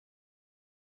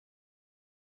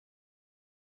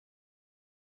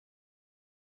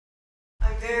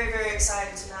very, very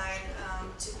excited tonight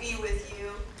to be with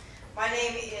you. My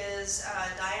name is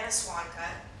Diana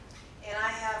Swancutt, and I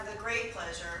have the great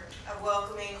pleasure of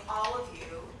welcoming all of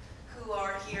you who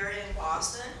are here in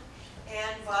Boston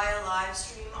and via live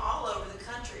stream all over the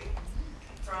country,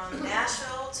 from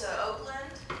Nashville to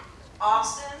Oakland,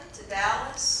 Austin to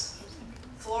Dallas,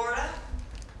 Florida,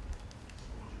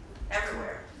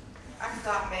 everywhere. I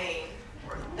forgot Maine.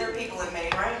 There are people in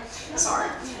Maine, right? Sorry.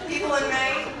 People in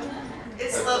Maine,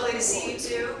 it's lovely to see you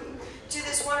too. To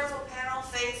this wonderful panel,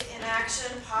 Faith in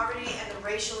Action, Poverty and the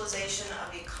Racialization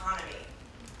of Economy.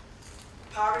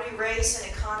 Poverty, race,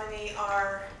 and economy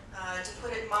are, to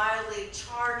put it mildly,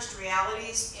 charged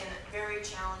realities in very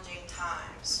challenging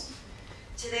times.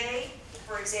 Today,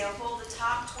 for example, the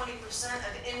top 20%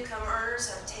 of income earners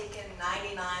have taken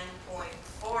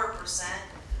 99.4%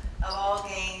 of all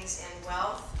gains in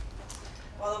wealth,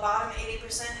 while the bottom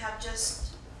 80% have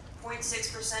just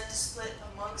 0.6% to split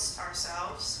amongst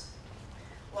ourselves.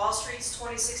 Wall Street's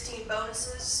 2016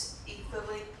 bonuses,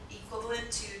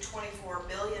 equivalent to $24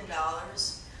 billion,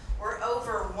 were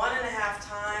over 1.5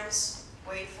 times,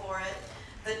 wait for it,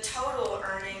 the total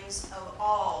earnings of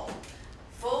all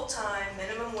full-time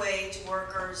minimum wage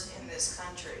workers in this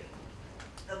country.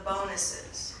 The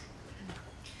bonuses.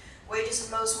 Wages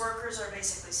of most workers are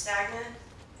basically stagnant.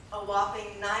 A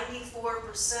whopping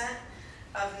 94%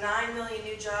 of 9 million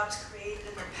new jobs created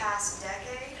in the past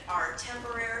decade are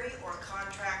temporary or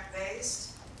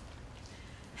contract-based.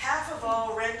 Half of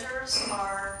all renters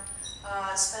are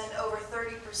spend over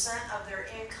 30% of their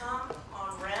income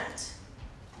on rent,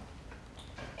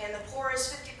 and the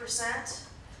poorest 50%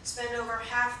 spend over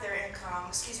half their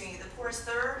income, the poorest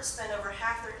third spend over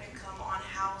half their income on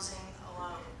housing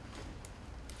alone.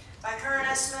 By current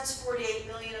estimates, 48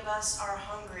 million of us are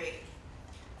hungry.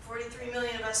 43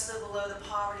 million of us live below the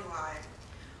poverty line.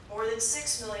 More than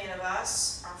 6 million of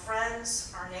us, our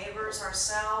friends, our neighbors,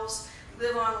 ourselves,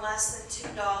 live on less than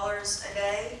 $2 a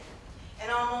day. And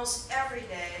almost every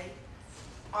day,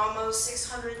 almost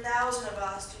 600,000 of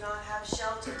us do not have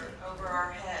shelter over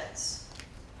our heads.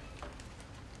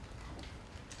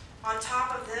 On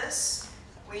top of this,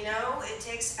 we know it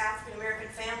takes African American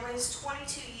families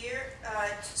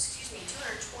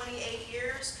 228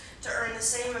 years to earn the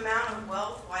same amount of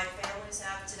wealth white families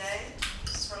have today.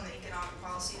 This is from the Economic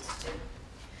Policy Institute.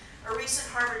 A recent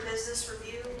Harvard Business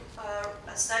Review,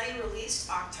 a study released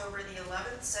October the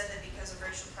 11th, said that because of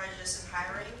racial prejudice in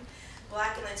hiring,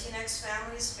 Black and Latinx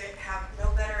families have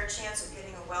no better a chance of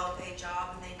getting a well-paid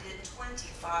job than they did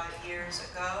 25 years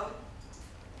ago.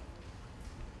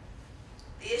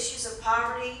 The issues of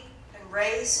poverty and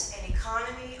race and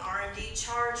economy are indeed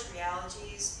charged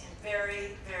realities in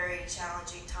very, very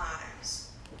challenging times.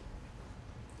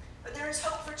 But there is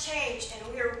hope for change, and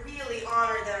we are really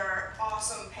honored that our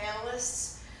awesome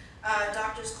panelists,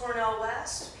 Drs. Cornel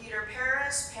West, Peter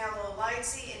Paris, Pamela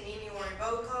Lightsey, and Nimi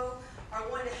Wariboko, are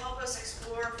going to help us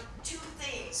explore two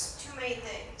main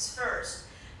things. First,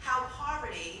 how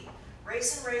poverty,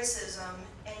 race and racism,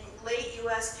 and late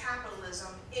U.S.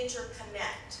 capitalism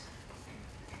interconnect.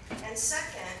 And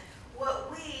second,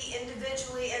 what we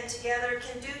individually and together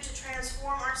can do to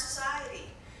transform our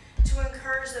society, to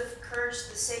encourage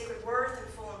the sacred worth and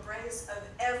full embrace of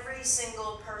every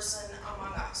single person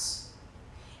among us.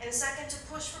 And second, to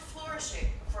push for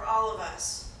flourishing for all of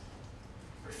us,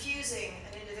 refusing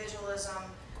an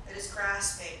individualism that is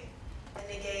grasping and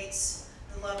negates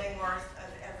the loving worth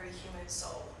of every human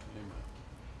soul.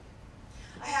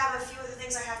 I have a few other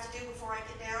things I have to do before I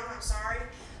get down, I'm sorry.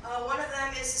 One of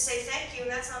them is to say thank you,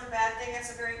 and that's not a bad thing,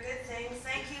 that's a very good thing.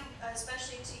 Thank you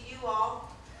especially to you all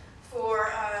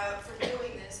for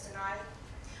doing this tonight.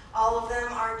 All of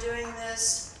them are doing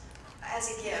this as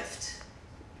a gift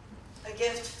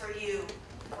for you,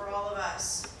 for all of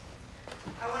us.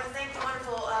 I want to thank the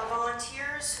wonderful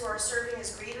volunteers who are serving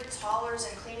as greeters, haulers,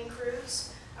 and cleaning crews.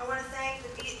 I want to thank the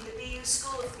BU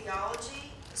School of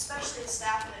Theology, especially the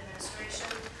staff and administration,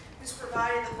 who's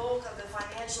provided the bulk of the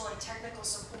financial and technical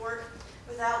support,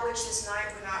 without which this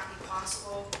night would not be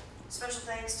possible. Special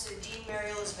thanks to Dean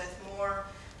Mary Elizabeth Moore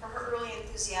for her early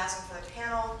enthusiasm for the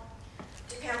panel,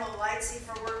 to Pamela Lightsey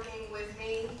for working with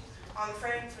me on the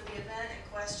framing for the event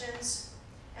and questions,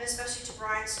 and especially to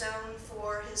Brian Stone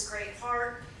for his great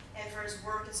heart and for his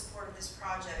work in support of this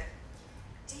project.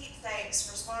 Deep thanks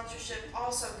for sponsorship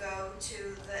also go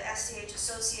to the STH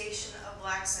Association of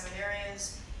Black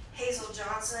Seminarians, Hazel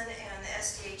Johnson and the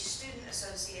STH Student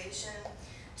Association,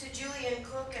 to Julian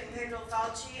Cook and Pedro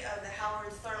Fauci of the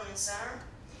Howard Thurman Center,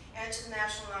 and to the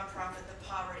national nonprofit, the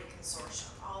Poverty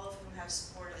Consortium, all of whom have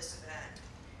supported this event.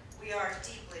 We are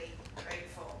deeply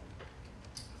grateful.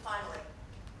 Finally,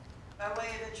 by way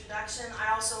of introduction,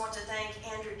 I also want to thank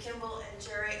Andrew Kimball and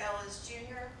Jerry Ellis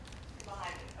Jr.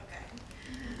 behind me, okay,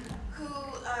 who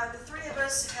the three of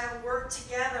us have worked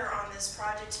together on this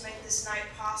project to make this night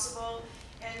possible.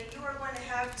 And you are going to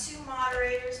have two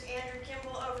moderators, Andrew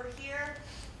Kimball over here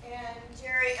and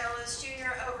Jerry Ellis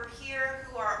Jr. over here,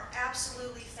 who are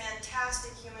absolutely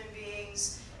fantastic human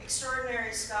beings,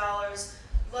 extraordinary scholars,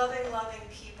 loving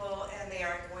people, and they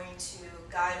are going to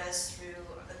guide us through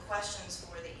the questions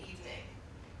for the evening.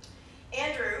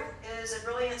 Andrew is a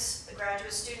brilliant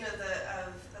graduate student of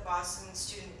the Boston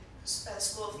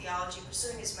School of Theology,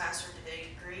 pursuing his Master's of Divinity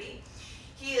degree.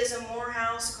 He is a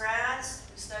Morehouse grad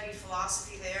who studied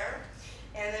philosophy there,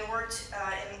 and then worked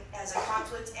as a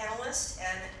conflict analyst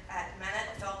at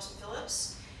Manet, Phelps, and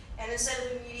Phillips. And instead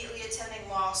of immediately attending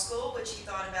law school, which he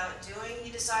thought about doing,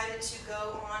 he decided to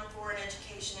go on for an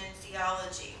education in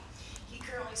theology. He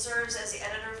currently serves as the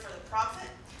editor for The Prophet,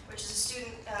 which is a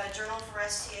student journal for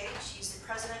STH. He's the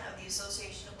president of the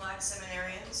Association of Black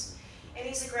Seminarians, and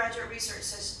he's a graduate research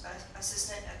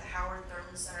assistant at the Howard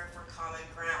Thurman Center for Common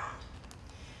Ground.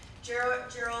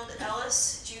 Gerald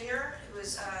Ellis Jr., who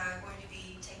is going to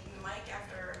be taking the mic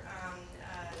after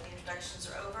the introductions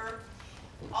are over,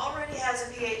 already has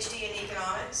a PhD in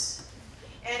economics,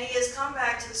 and he has come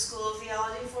back to the School of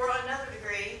Theology for another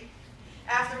degree,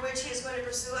 after which he is going to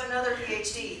pursue another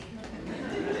PhD.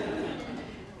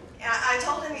 I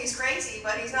told him he's crazy,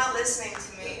 but he's not listening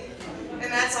to me,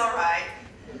 and that's all right,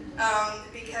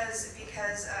 because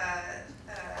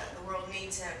the world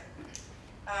needs him.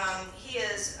 He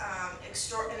is an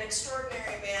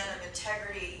extraordinary man of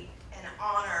integrity and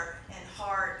honor and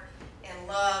heart and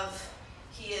love.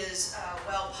 He is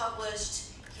well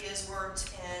published. He has worked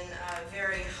in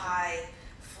very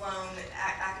high-flown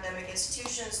academic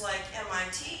institutions like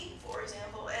MIT, for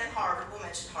example, and Harvard. We'll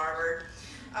mention Harvard,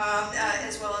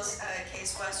 as well as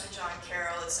Case Western, John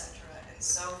Carroll, etc., and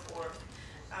so forth.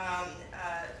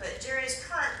 But Jerry's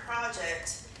current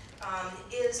project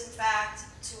is, in fact,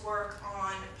 to work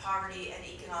on poverty and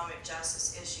economic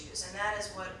justice issues, and that is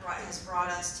what has brought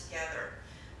us together,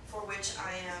 for which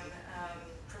I am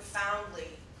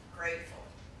profoundly grateful.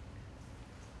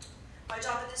 My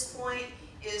job at this point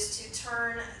is to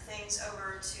turn things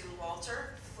over to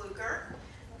Walter Fluker,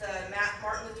 the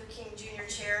Martin Luther King Jr.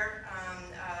 Chair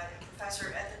and Professor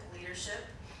of Ethical Leadership.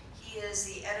 He is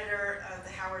the editor of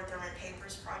the Howard Thurman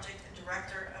Papers Project and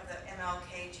director of the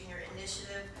MLK Jr.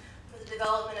 Initiative for the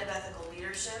Development of Ethical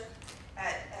Leadership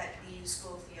at BU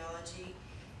School of Theology.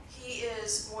 He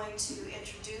is going to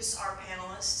introduce our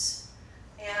panelists,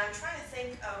 and I'm trying to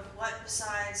think of what,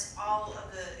 besides all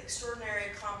of the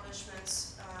extraordinary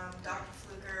accomplishments, Dr.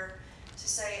 Fluker, to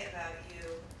say about you,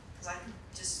 because I could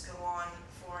just go on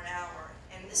for an hour,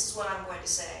 and this is what I'm going to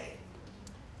say.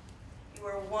 You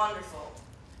are wonderful,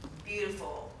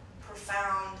 beautiful,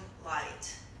 profound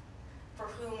light, for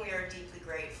whom we are deeply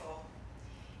grateful.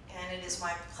 And it is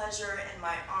my pleasure and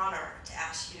my honor to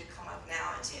ask you to come up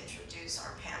now and to introduce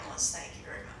our panelists. Thank you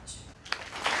very much.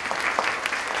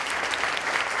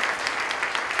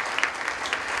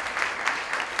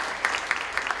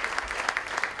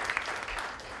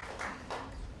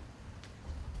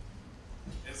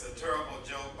 It's a terrible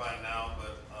joke by now,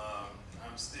 but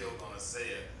I'm still going to say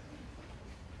it.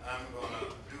 I'm going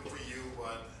to do for you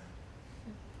what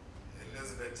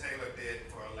Elizabeth Taylor did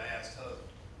for her last husband.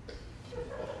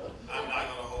 I'm not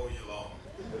going to hold you long.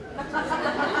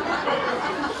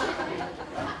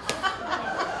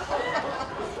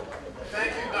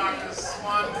 Thank you, Dr.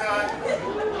 Swancutt.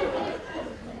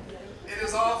 It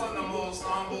is often the most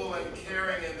humble and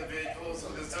caring individuals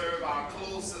who deserve our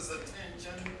closest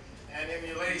attention and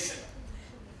emulation.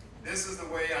 This is the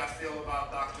way I feel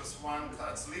about Dr.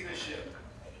 Swancutt's leadership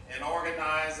in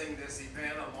organizing this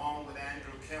event along with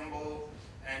Andrew Kimball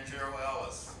and Gerald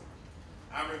Ellis.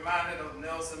 I'm reminded of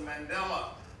Nelson Mandela,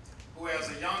 who as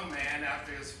a young man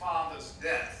after his father's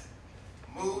death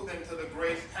moved into the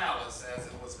Great Palace, as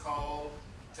it was called,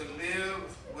 to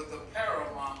live with the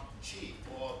paramount chief,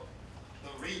 or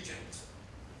the regent.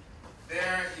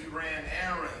 There he ran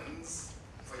errands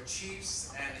for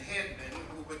chiefs and headmen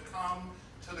who would come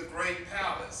to the Great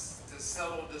Palace to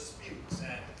settle disputes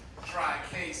and try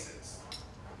cases.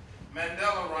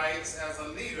 Mandela writes, as a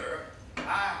leader,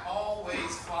 I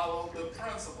always followed the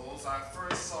principles I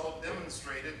first saw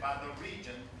demonstrated by the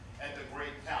regent at the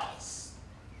Great Palace.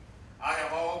 I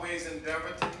have always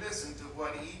endeavored to listen to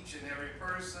what each and every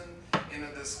person in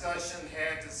a discussion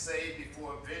had to say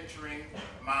before venturing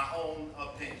my own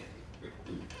opinion.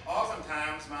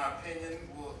 Oftentimes, my opinion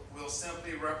will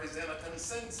simply represent a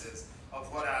consensus of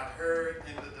what I've heard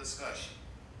in the discussion.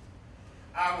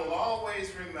 I will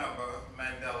always remember,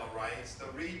 Mandela writes, the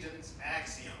Regent's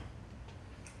axiom.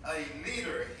 A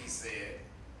leader, he said,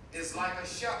 is like a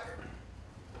shepherd.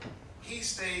 He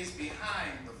stays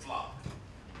behind the flock,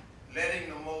 letting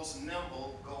the most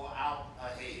nimble go out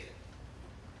ahead,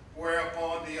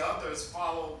 whereupon the others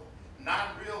follow,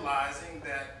 not realizing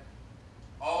that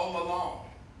all along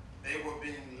they were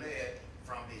being led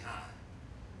from behind.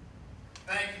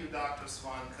 Thank you, Dr.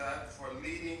 Swancutt, for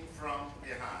leading from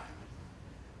behind.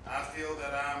 I feel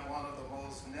that I'm one of the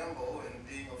most nimble in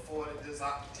being afforded this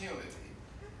opportunity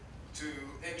to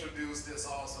introduce this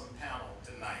awesome panel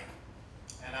tonight,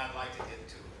 and I'd like to get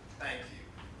to it. Thank you.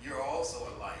 You're also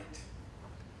a light.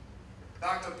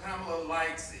 Dr. Pamela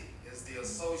Lightsey is the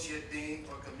Associate Dean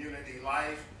for Community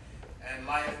Life and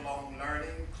Lifelong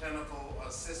Learning, Clinical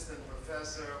Assistant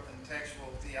Professor of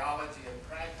Contextual Theology and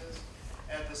Practice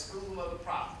at the School of the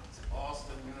Prophets,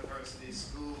 Boston University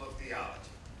School of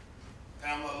Theology.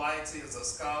 Pamela Lightsey is a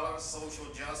scholar,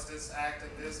 social justice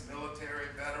activist, military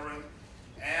veteran,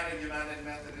 and a United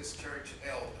Methodist Church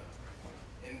elder.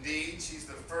 Indeed, she's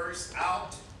the first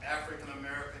out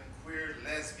African-American queer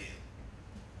lesbian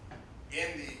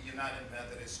in the United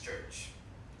Methodist Church.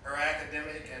 Her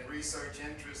academic and research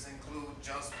interests include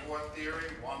just war theory,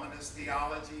 womanist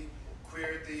theology,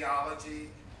 queer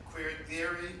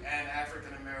theory, and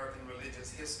African-American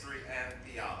religious history and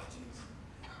theology.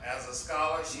 As a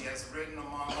scholar, she has written,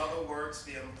 among other works,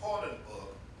 the important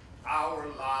book, Our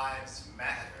Lives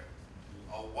Matter,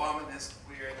 a womanist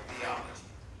queer theology.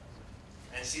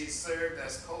 And she served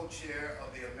as co-chair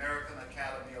of the American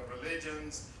Academy of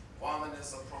Religions,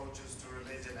 Womanist Approaches to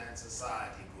Religion and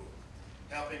Society group,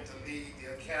 helping to lead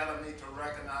the Academy to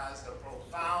recognize the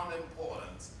profound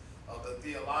importance of the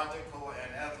theological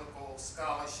and ethical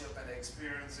scholarship and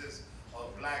experiences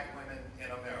of Black women in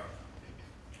America.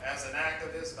 As an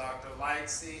activist, Dr.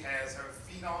 Lightsey has her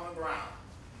feet on the ground.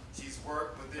 She's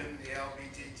worked within the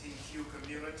LGBTQ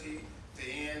community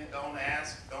to end Don't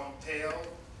Ask, Don't Tell,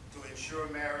 to ensure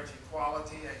marriage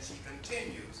equality, and she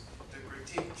continues to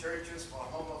critique churches for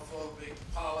homophobic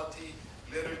polity,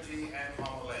 liturgy, and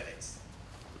homiletics.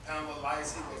 Pamela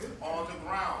Lightsey was on the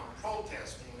ground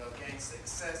protesting against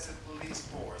excessive police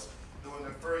force during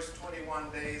the first 21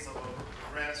 days of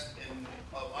unrest in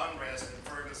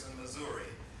Ferguson, Missouri,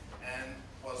 and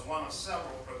was one of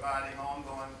several providing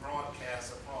ongoing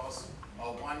broadcasts across a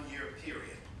one-year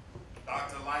period.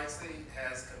 Dr. Lightsey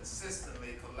has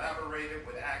consistently collaborated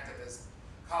with activist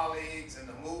colleagues in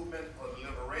the movement for the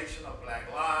liberation of Black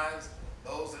lives,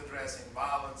 those addressing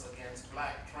violence against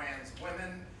Black trans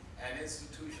women, and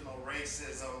institutional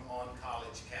racism on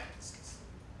college campuses.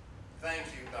 Thank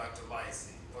you, Dr.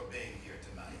 Lightsey, for being here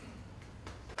tonight.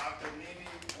 Dr. Nimi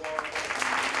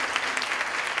Wariboko.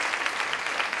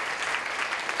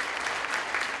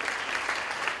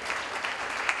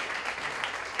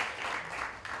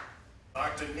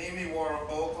 Dr. Nimi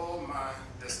Wariboko, my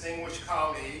distinguished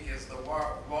colleague, is the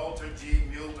Walter G.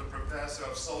 Mueller Professor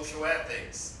of Social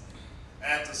Ethics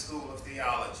at the School of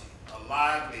Theology, a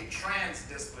lively,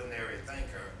 transdisciplinary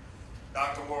thinker.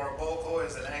 Dr. Wariboko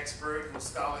is an expert whose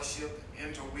scholarship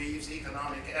interweaves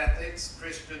economic ethics,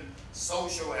 Christian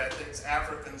social ethics,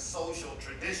 African social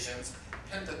traditions,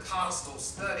 Pentecostal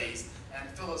studies, and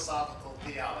philosophical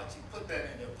theology. Put that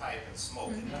in your pipe and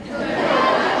smoke it.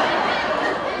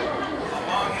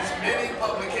 Among his many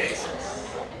publications,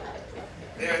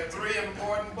 there are 3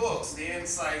 important books, the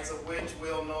insights of which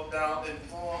will no doubt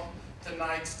inform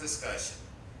tonight's discussion.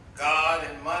 God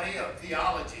and Money, a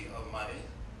Theology of Money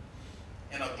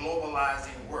in a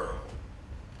Globalizing World,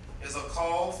 is a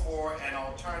call for an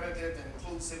alternative,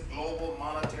 inclusive global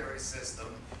monetary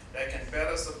system that can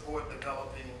better support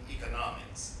developing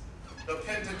economics. The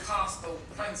Pentecostal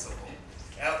Principle,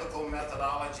 Ethical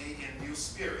Methodology in New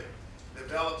Spirit,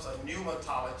 develops a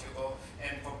pneumatological,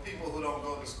 and for people who don't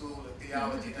go to school in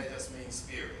theology, that just means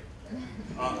spirit.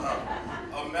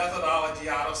 A methodology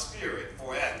out of spirit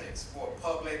for ethics, for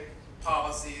public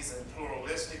policies and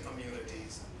pluralistic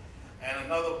communities. And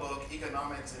another book,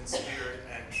 Economics in Spirit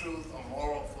and Truth, a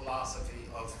Moral Philosophy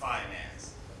of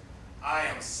Finance. I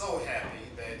am so happy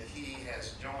that he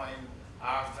has joined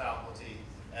our faculty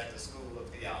at the School of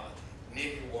Theology.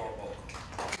 Nimi Wariboko.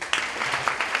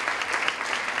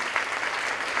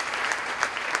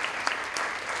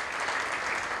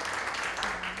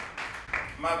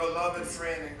 My beloved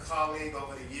friend and colleague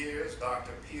over the years,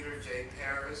 Dr. Peter J.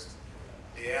 Paris,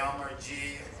 the Elmer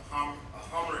G.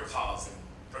 Hummerkhausen,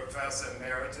 Professor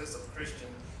Emeritus of Christian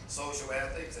Social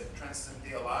Ethics at Princeton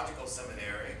Theological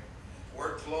Seminary,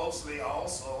 worked closely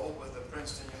also with the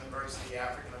Princeton University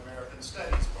African American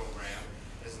Studies program.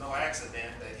 It's no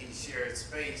accident that he shared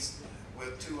space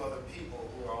with two other people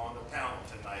who are on the panel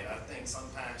tonight. I think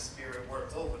sometimes Spirit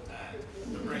works overtime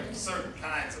to bring certain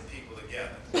kinds of people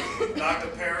together. Dr.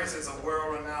 Paris is a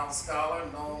world-renowned scholar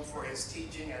known for his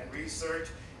teaching and research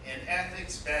in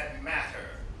ethics that matter.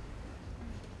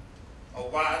 A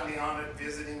widely honored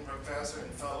visiting professor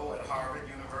and fellow at Harvard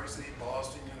University,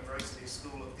 Boston University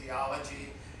School of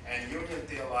Theology, and Union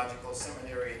Theological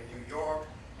Seminary in New York,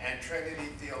 and Trinity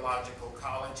Theological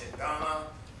College in Ghana.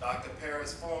 Dr.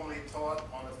 Paris formerly taught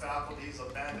on the faculties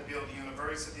of Vanderbilt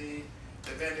University,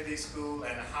 Divinity School,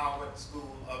 and Howard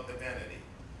School of Divinity.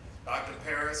 Dr.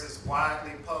 Paris is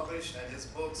widely published, and his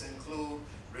books include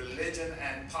Religion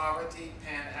and Poverty,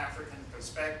 Pan-African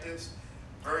Perspectives,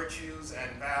 Virtues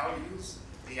and Values,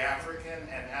 The African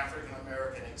and African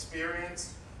American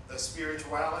Experience, The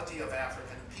Spirituality of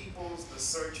African Peoples, The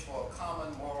Search for a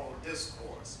Common Moral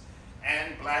Discourse,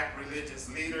 and Black Religious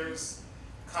Leaders,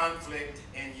 Conflict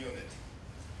in Unity.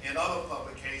 In other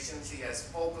publications, he has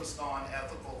focused on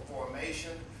ethical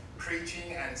formation,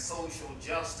 preaching and social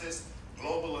justice,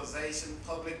 globalization,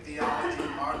 public theology,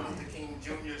 Martin Luther King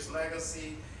Jr.'s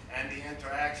legacy, and the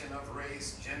interaction of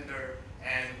race, gender,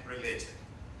 and religion.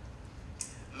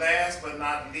 Last but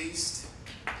not least,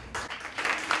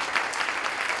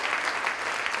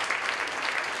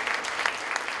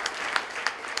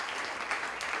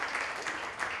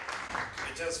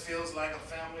 it just feels like a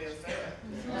family affair.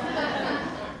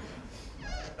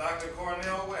 Dr.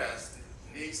 Cornel West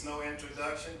needs no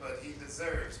introduction, but he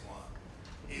deserves one.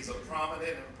 He's a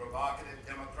prominent and provocative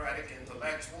democratic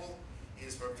intellectual. He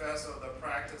is professor of the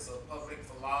practice of public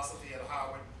philosophy at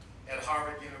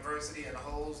Harvard University and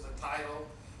holds the title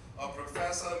of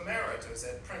Professor Emeritus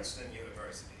at Princeton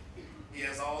University. He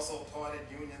has also taught at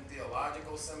Union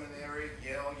Theological Seminary,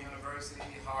 Yale University,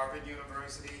 Harvard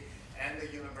University, and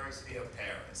the University of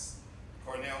Paris.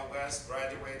 Cornel West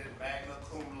graduated magna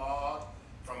cum laude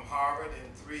from Harvard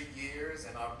in 3 years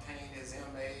and obtained his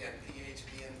MA and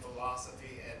PhD in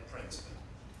philosophy at Princeton.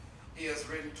 He has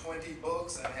written 20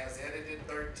 books and has edited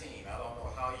 13. I don't know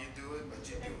how you do it, but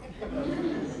you do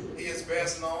it. He is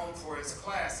best known for his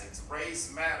classics,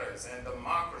 Race Matters and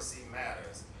Democracy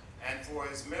Matters, and for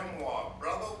his memoir,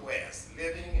 Brother West,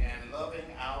 Living and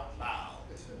Loving Out Loud.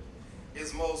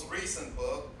 His most recent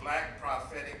book, Black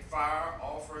Prophetic Fire,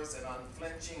 offers an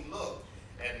unflinching look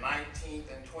at 19th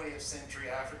and 20th century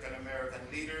African American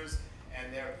leaders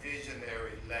and their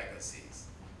visionary legacies.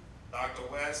 Dr.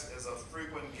 West is a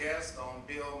frequent guest on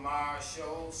Bill Maher's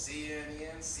show,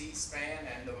 CNN, C-SPAN,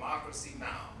 and Democracy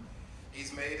Now!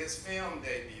 He's made his film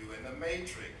debut in The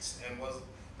Matrix and was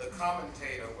the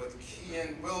commentator with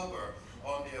Ken Wilber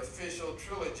on the official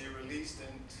trilogy released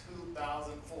in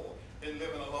 2004. Been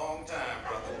living a long time,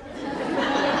 brother.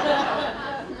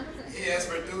 He has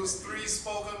produced 3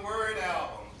 spoken word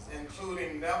albums,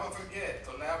 including Never Forget,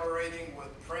 collaborating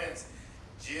with Prince,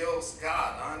 Jill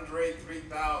Scott, Andre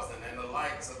 3000, and the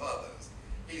likes of others.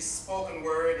 His spoken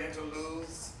word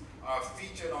interludes are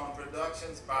featured on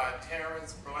productions by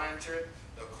Terrence Blanchard,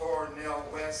 the Cornel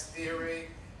West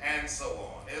Theory, and so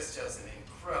on. It's just an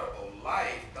incredible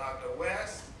life, Dr.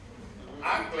 West.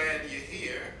 I'm glad you're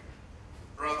here,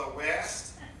 Brother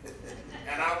West,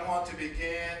 and I want to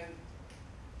begin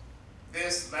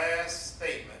this last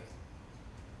statement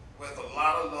with a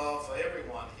lot of love for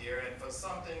everyone here and for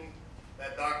something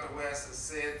that Dr. West has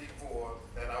said before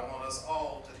that I want us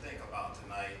all to think about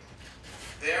tonight.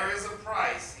 There is a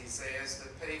price, he says, to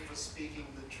pay for speaking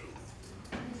the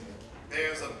truth.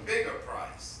 There's a bigger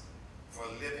price for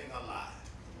living a lie.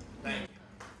 Thank you.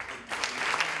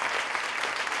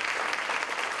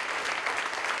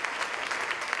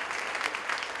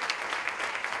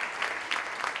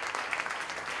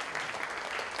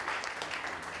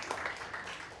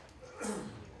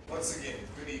 Once again,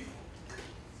 good evening.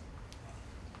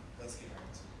 Let's get right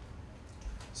into it.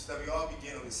 So that we all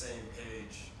begin on the same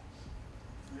page,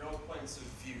 from your own points of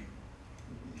view,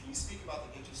 can you speak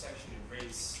about the intersection of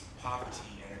race,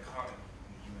 poverty, and economy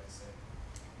in the USA?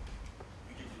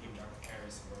 We can begin Dr.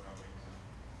 Paris and work our way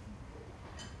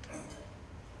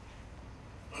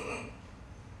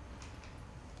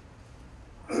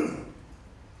down.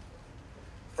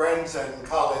 Friends and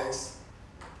colleagues,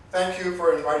 thank you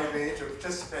for inviting me to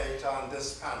participate on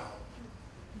this panel.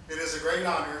 It is a great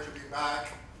honor to be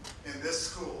back in this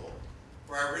school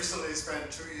where I recently spent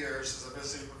 2 years as a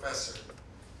visiting professor.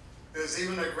 It is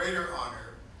even a greater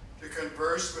honor to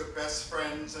converse with best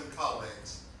friends and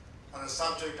colleagues on a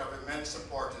subject of immense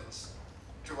importance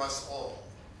to us all.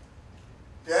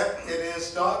 Yet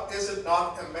is it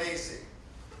not amazing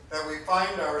that we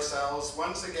find ourselves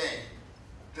once again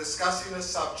discussing a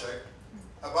subject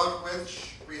about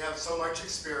which we have so much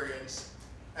experience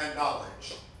and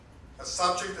knowledge, a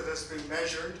subject that has been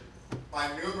measured by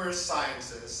numerous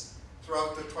sciences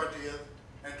throughout the 20th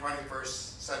and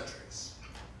 21st centuries.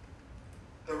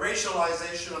 The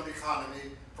racialization of the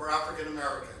economy for African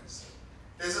Americans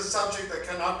is a subject that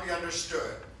cannot be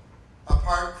understood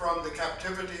apart from the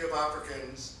captivity of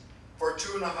Africans for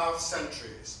 2.5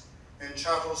 centuries in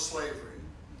chattel slavery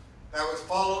that was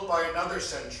followed by another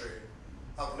century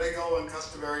of legal and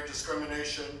customary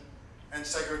discrimination and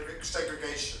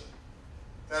segregation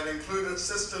that included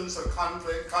systems of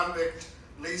convict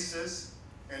leases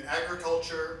in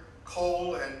agriculture,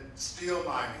 coal, and steel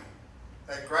mining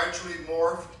that gradually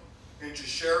morphed into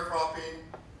sharecropping,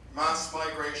 mass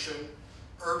migration,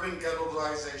 urban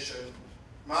ghettoization,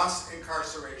 mass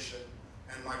incarceration,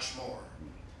 and much more.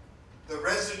 The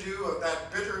residue of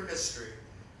that bitter history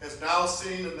is now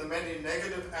seen in the many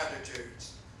negative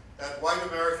attitudes that white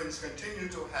Americans continue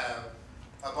to have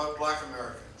about black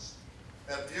Americans,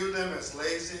 that view them as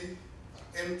lazy,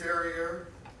 inferior,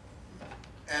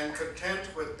 and content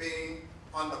with being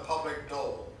on the public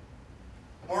dole.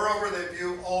 Moreover, they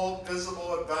view all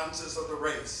visible advances of the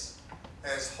race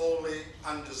as wholly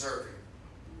undeserving.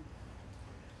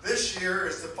 This year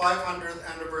is the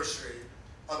 500th anniversary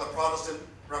of the Protestant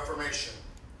Reformation.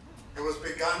 It was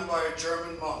begun by a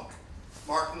German monk,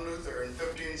 Martin Luther, in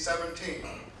 1517,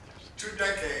 2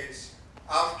 decades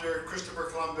after Christopher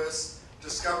Columbus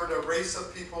discovered a race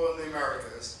of people in the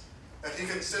Americas that he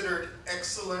considered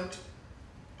excellent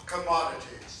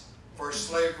commodities for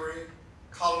slavery,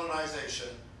 colonization,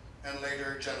 and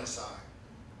later genocide.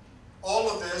 All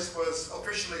of this was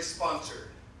officially sponsored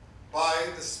by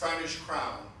the Spanish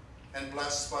crown and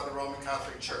blessed by the Roman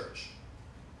Catholic Church.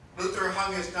 Luther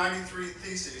hung his 93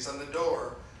 Theses on the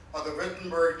door of the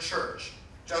Wittenberg Church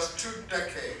just 2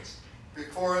 decades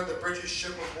before the British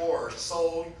ship of war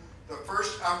sold the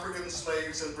first African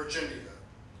slaves in Virginia,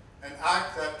 an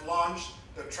act that launched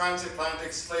the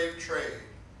transatlantic slave trade,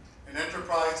 an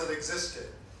enterprise that existed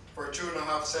for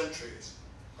 2.5 centuries,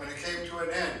 when it came to an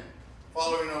end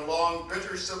following a long,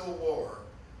 bitter civil war,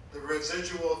 the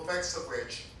residual effects of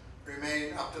which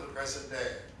remain up to the present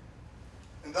day.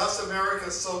 And thus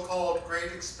America's so-called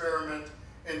great experiment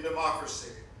in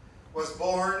democracy was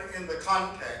born in the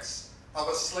context of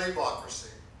a slaveocracy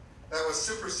that was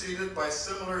superseded by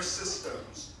similar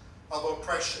systems of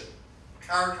oppression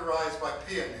characterized by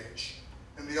peonage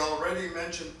in the already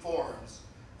mentioned forms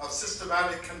of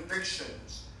systematic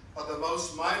convictions of the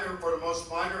most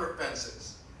minor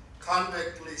offenses,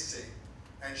 convict leasing,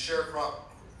 and sharecropping.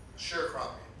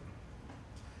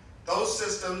 Those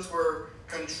systems were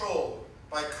controlled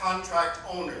by contract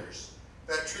owners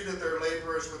that treated their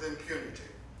laborers with impunity.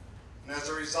 And as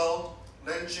a result,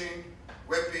 lynching,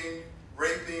 whipping,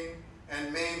 raping,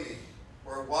 and maiming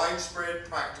were widespread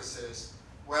practices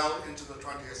well into the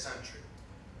 20th century.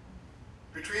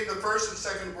 Between the First and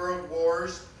Second World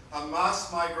Wars, a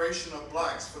mass migration of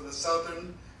blacks from the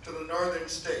southern to the northern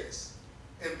states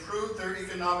improved their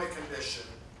economic condition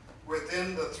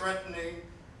within the threatening,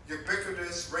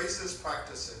 ubiquitous racist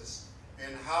practices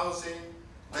in housing,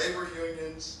 labor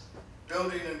unions,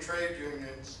 building and trade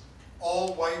unions,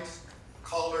 all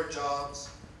white-collar jobs,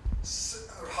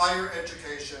 higher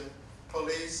education,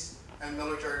 police and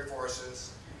military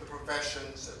forces, the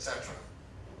professions, etc.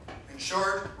 In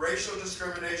short, racial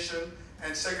discrimination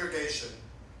and segregation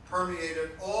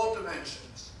permeated all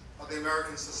dimensions of the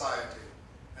American society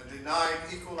and denied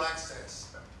equal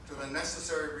access to the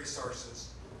necessary resources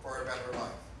for a better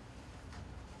life.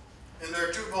 In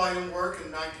their 2-volume work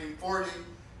in 1940,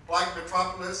 Black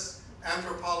Metropolis,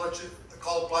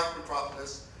 called Black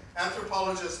Metropolis,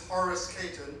 anthropologist Horace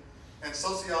Caton and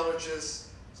sociologist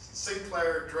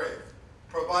Sinclair Drake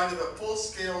provided a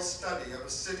full-scale study of a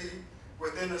city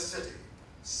within a city,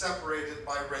 separated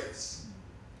by race.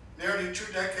 Nearly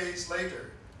 2 decades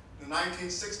later, the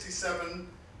 1967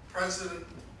 President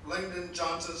Lyndon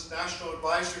Johnson's National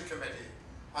Advisory Committee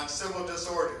on Civil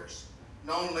Disorders,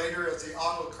 known later as the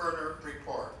Otto Kerner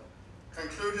Report,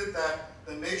 concluded that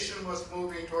the nation was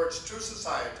moving towards 2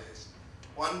 societies,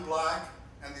 one black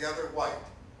and the other white,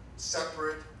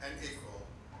 separate and equal.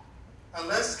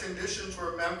 Unless conditions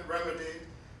were remedied,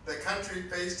 the country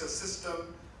faced a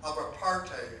system of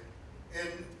apartheid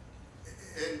in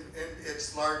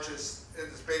its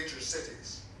major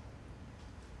cities.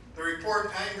 The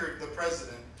report angered the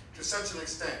president to such an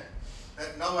extent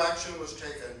that no action was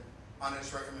taken on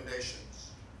its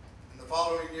recommendations. In the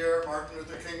following year, Martin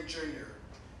Luther King Jr.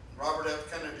 and Robert F.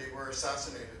 Kennedy were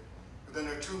assassinated within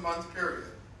a 2-month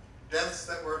period, deaths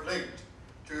that were linked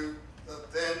to the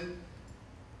then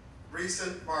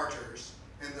recent martyrs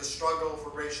in the struggle for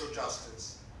racial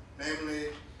justice, namely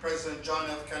President John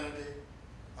F. Kennedy,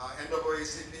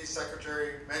 NAACP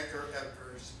Secretary Medgar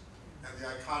Evers, and the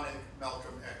iconic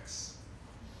Malcolm X.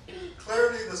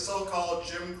 Clearly, the so-called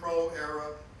Jim Crow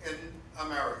era in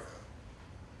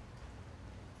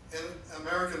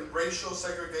American racial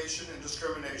segregation and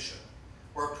discrimination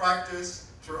were practiced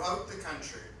throughout the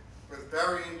country with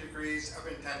varying degrees of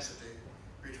intensity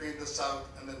between the South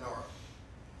and the North.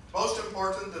 Most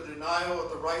important, the denial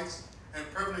of the rights and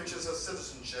privileges of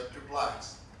citizenship to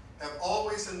blacks have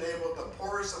always enabled the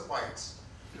poorest of whites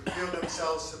to feel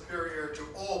themselves superior to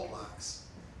all blacks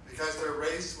because their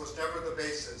race was never the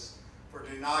basis for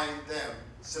denying them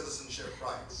citizenship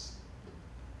rights.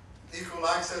 Equal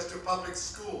access to public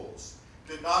schools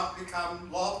did not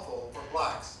become lawful for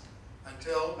blacks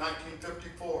until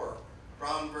 1954,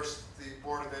 Brown versus the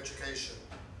Board of Education,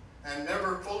 and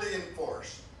never fully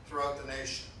enforced throughout the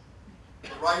nation. The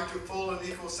right to full and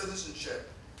equal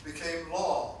citizenship became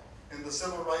law in the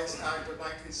Civil Rights Act of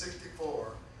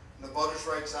 1964 and the Voters'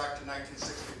 Rights Act of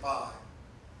 1965.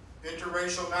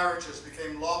 Interracial marriages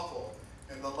became lawful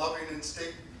in the Loving and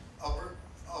State of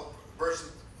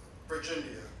versus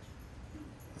Virginia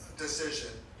decision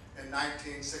in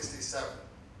 1967.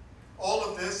 All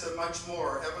of this and much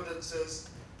more evidences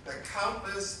the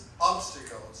countless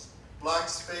obstacles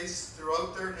blacks faced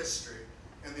throughout their history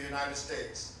in the United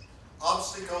States,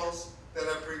 obstacles that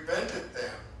have prevented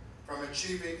them from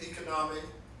achieving economic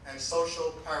and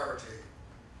social parity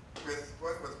with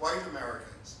white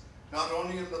Americans, not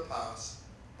only in the past,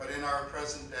 but in our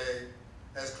present day,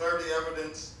 as clearly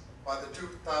evidenced by the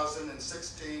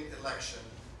 2016 election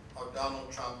of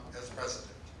Donald Trump as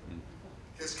president.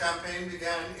 His campaign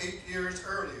began 8 years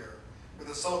earlier with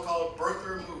the so-called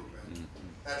birther movement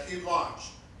that he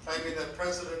launched, claiming that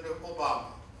President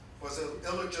Obama was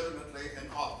illegitimately in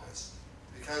office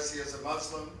because he is a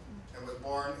Muslim and was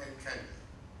born in Kenya.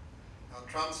 Now,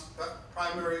 Trump's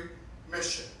primary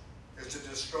mission is to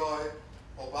destroy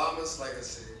Obama's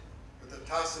legacy with the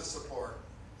tacit support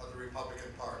of the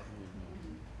Republican Party.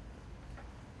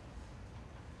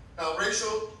 Now,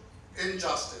 racial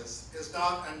injustice is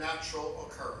not a natural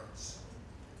occurrence.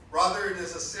 Rather, it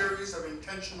is a series of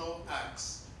intentional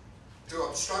acts to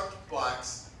obstruct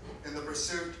blacks in the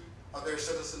pursuit of their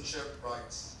citizenship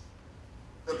rights.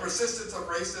 The persistence of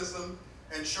racism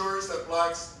ensures that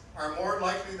blacks are more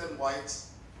likely than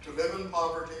whites to live in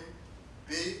poverty,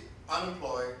 be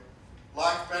unemployed,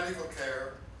 lack medical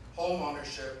care, home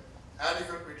ownership,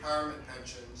 adequate retirement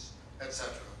pensions,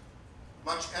 etc.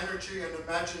 Much energy and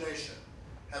imagination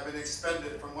have been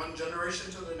expended from one generation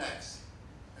to the next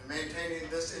in maintaining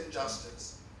this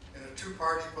injustice in a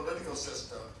two-party political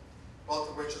system, both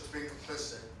of which has been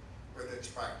complicit with its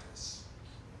practice.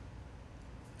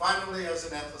 Finally,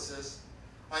 as an ethicist,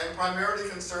 I am primarily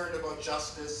concerned about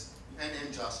justice and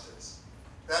injustice.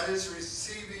 That is,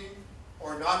 receiving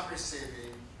or not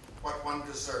receiving what one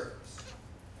deserves.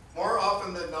 More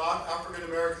often than not, African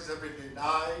Americans have been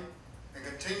denied and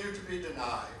continue to be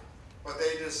denied what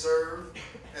they deserve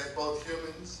as both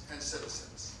humans and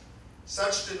citizens.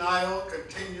 Such denial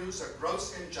continues a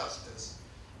gross injustice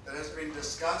that has been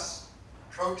discussed,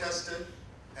 protested,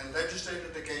 and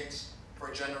legislated against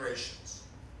for generations.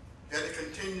 Yet it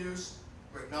continues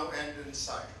with no end in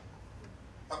sight.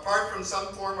 Apart from some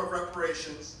form of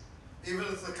reparations, even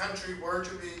if the country were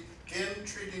to begin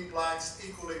treating blacks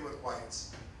equally with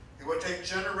whites, it would take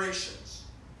generations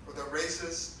for the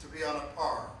races to be on a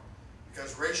par,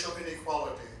 because racial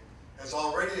inequality has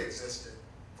already existed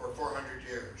for 400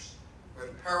 years,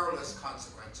 with perilous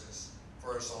consequences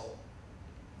for us all.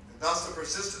 And thus the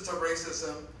persistence of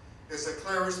racism is the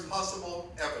clearest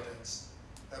possible evidence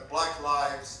that black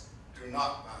lives do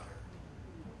not matter.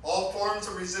 All forms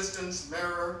of resistance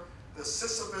mirror the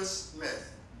Sisyphus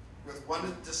myth with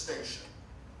one distinction.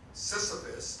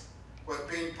 Sisyphus was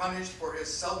being punished for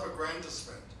his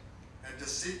self-aggrandizement and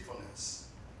deceitfulness,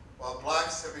 while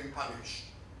blacks have been punished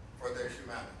for their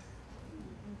humanity.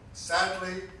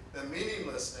 Sadly, the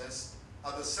meaninglessness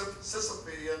of the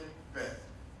Sisyphean myth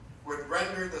would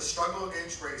render the struggle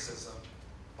against racism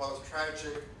both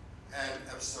tragic and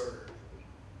absurd.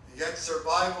 Yet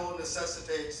survival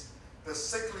necessitates the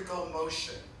cyclical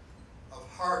motion of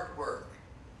hard work,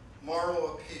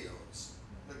 moral appeals,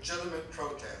 legitimate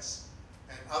protests,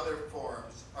 and other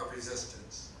forms of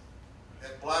resistance.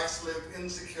 Yet blacks live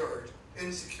insecurely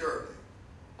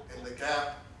in the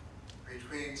gap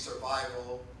between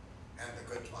survival and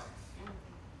the good life.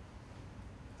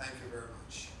 Thank you very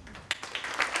much.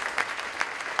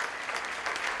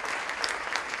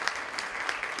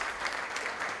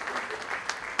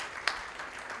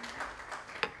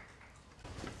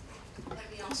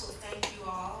 Let me also thank you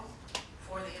all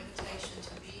for the invitation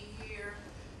to be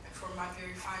my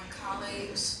very fine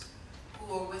colleagues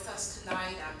who are with us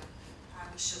tonight. I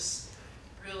was just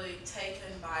really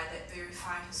taken by that very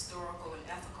fine historical and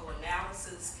ethical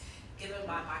analysis given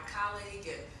by my colleague.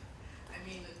 And I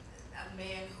mean, a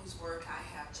man whose work I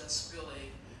have just really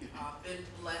been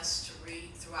blessed to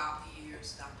read throughout the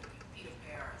years, Dr. Peter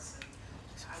Paris. And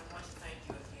I want to thank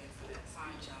you again for that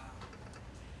fine job.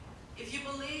 If you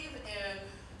believe in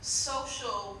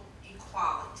social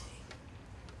equality,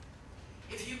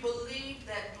 if you believe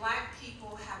that Black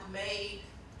people have made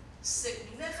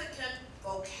significant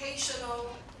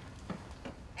vocational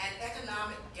and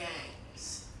economic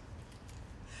gains,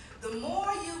 the more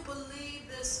you believe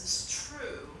this is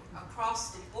true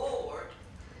across the board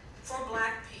for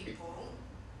Black people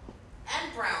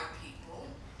and brown people,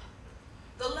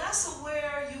 the less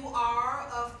aware you are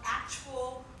of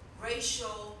actual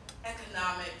racial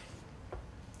economic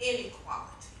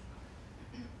inequality.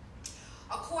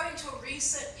 According to a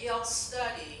recent Yale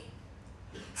study,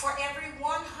 for every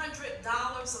 $100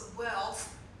 of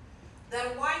wealth that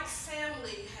a white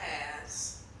family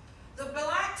has, the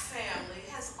Black family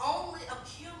has only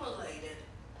accumulated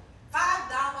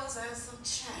 $5 and some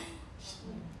change.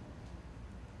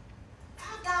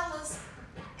 $5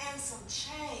 and some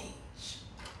change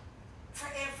for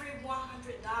every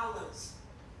 $100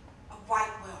 of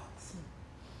white wealth.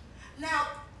 Now,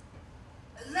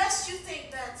 lest you think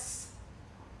that's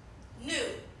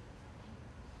new,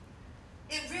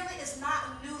 it really is not a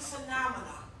new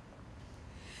phenomenon.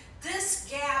 This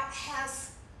gap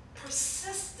has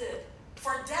persisted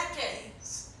for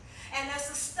decades. And as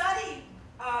the study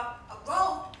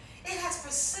wrote, it has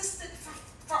persisted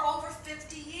for over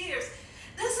 50 years.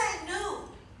 This ain't new.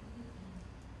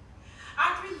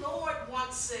 Audre Lorde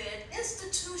once said,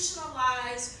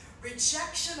 institutionalized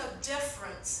rejection of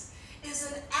difference is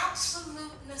an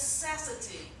absolute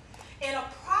necessity in a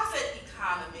profit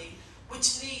economy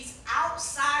which needs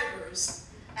outsiders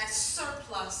as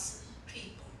surplus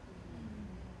people.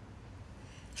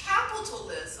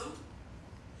 Capitalism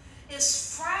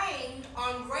is framed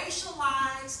on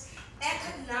racialized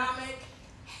economic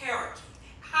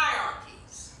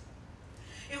hierarchies.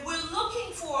 If we're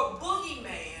looking for a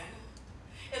boogeyman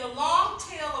in a long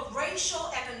tail of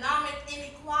racial economic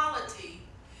inequality,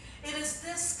 it is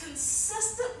this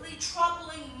consistently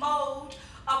troubling mode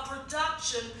of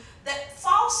production that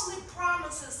falsely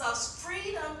promises us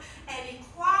freedom and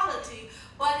equality,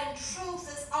 but in truth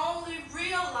is only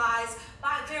realized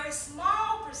by a very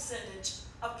small percentage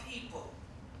of people.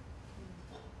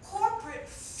 Corporate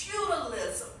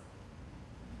feudalism.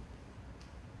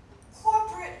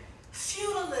 Corporate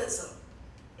feudalism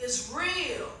is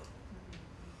real.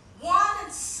 1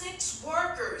 in 6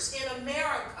 workers in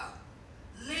America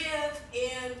live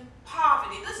in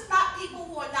poverty. This is not people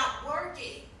who are not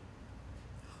working.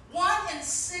 1 in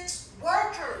 6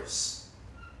 workers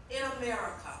in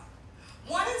America.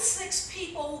 1 in 6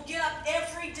 people who get up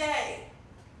every day,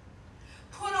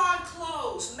 put on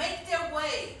clothes, make their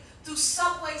way through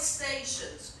subway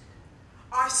stations,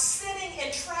 are sitting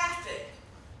in traffic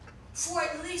for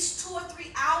at least 2 or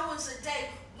 3 hours a day.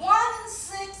 1 in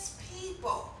 6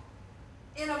 people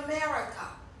in America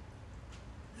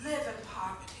live in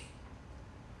poverty.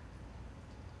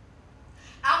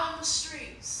 Out on the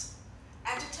streets,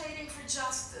 agitating for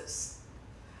justice,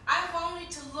 I've only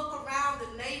to look around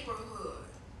the neighborhood,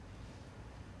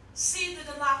 see the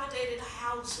dilapidated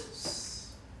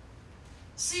houses,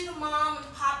 see the mom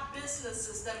and pop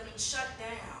businesses that have been shut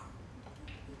down.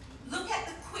 Look at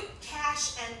the quick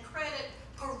cash and credit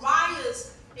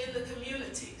pariahs in the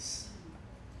communities.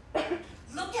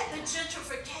 Look at the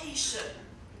gentrification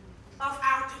of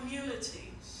our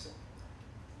communities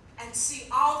and see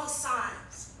all the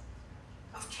signs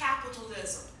of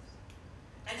capitalism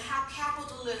and how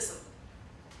capitalism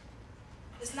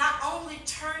is not only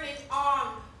turning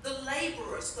on the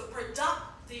laborers, the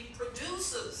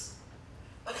producers,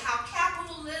 but how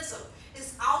capitalism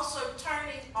is also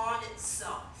turning on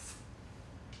itself.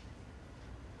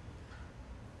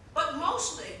 But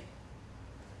mostly,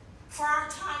 for our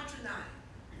time tonight,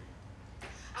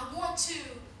 I want to,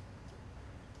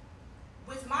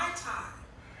 with my time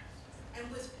and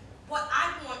with what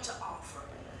I want to offer,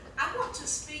 I want to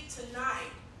speak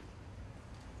tonight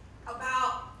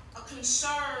about a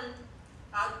concern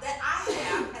that I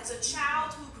have as a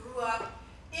child who grew up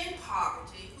in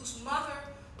poverty, whose mother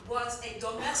was a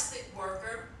domestic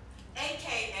worker,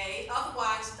 AKA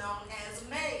otherwise known as a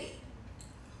maid,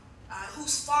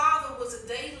 whose father was a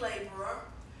day laborer,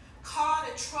 caught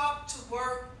a truck to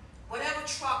work, whatever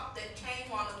truck that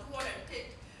came on the corner, and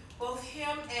picked both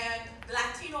him and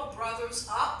Latino brothers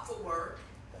up for work,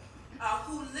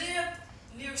 who lived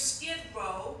near Skid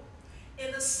Row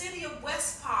in the city of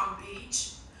West Palm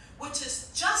Beach, which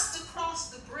is just across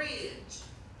the bridge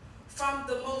from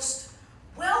the most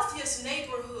wealthiest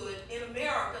neighborhood in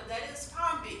America, that is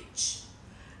Palm Beach.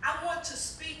 I want to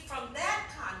speak from that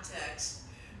context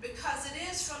because it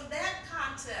is from that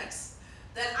context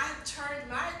that I've turned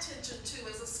my attention to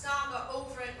as a scholar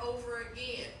over and over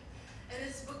again. And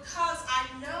it's because I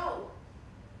know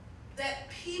that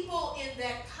people in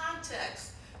that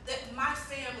context, that my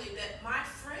family, that my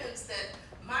friends, that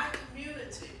my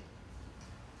community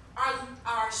are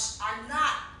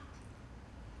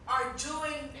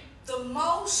doing the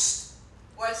most,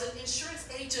 or as an insurance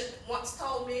agent once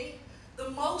told me, the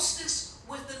mostest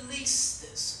with the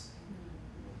leastest.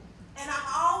 And I'm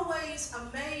always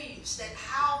amazed at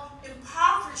how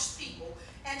impoverished people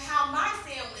and how my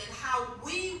family and how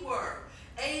we were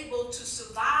able to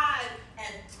survive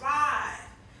and thrive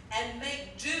and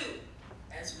make do,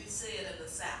 as we said in the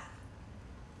South,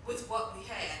 with what we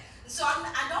had. And so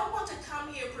I don't want to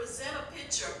come here and present a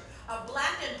picture of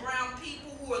black and brown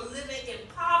people who are living in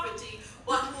poverty,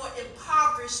 but who are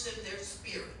impoverished in their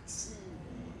spirits.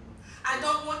 I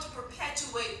don't want to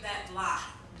perpetuate that lie.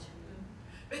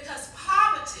 Because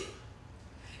poverty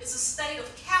is a state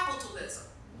of capitalism.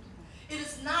 It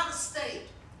is not a state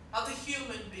of the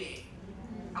human being.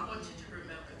 I want you to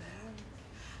remember that.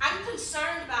 I'm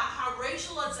concerned about how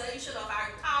racialization of our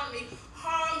economy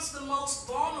harms the most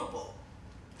vulnerable,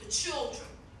 the children,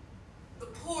 the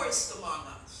poorest among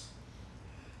us.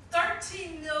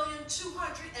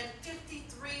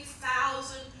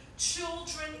 13,253,000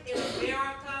 children in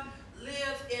America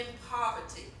live in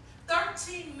poverty.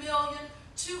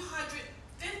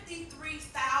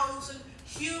 13,253,000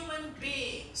 human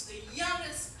beings, the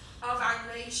youngest of our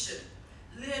nation,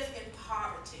 live in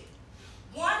poverty.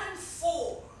 1 in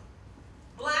 4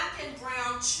 black and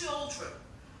brown children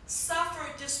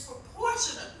suffer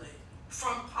disproportionately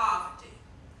from poverty.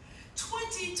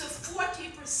 20 to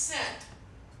 40%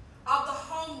 of the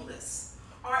homeless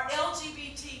are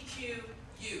LGBTQ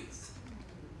youth.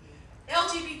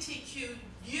 LGBTQ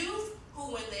youth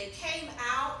who, when they came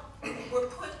out, were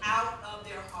put out of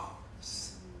their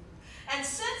homes. And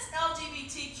since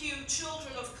LGBTQ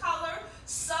children of color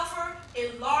suffer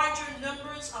in larger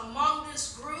numbers among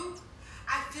this group,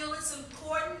 I feel it's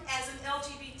important as an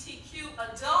LGBTQ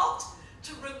adult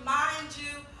to remind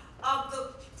you of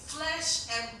the flesh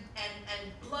and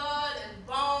blood and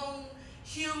bone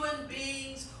human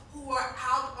beings who are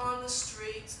out on the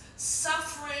streets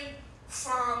suffering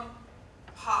from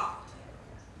poverty.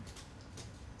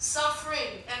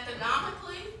 Suffering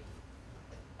economically,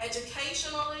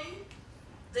 educationally,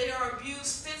 they are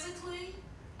abused physically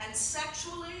and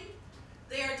sexually.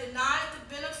 They are denied the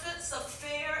benefits of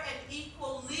fair and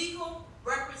equal legal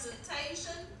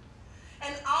representation.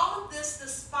 And all of this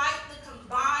despite the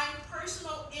combined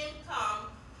personal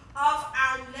income of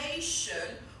our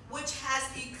nation, which has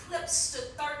eclipsed to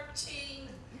 $13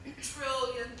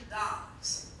 trillion.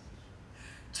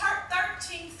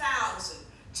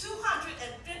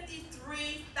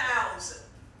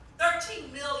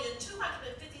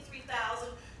 13,253,000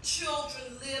 children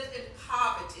live in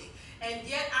poverty, and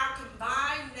yet our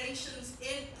combined nation's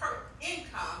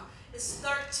income is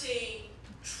 $13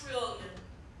 trillion.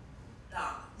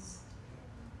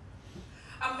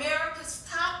 America's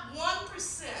top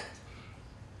 1%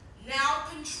 now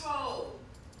control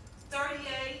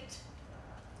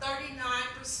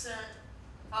 39%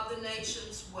 of the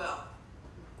nation's wealth.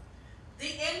 The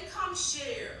income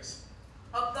shares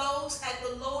of those at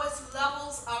the lowest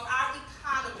levels of our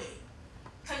economy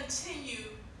continue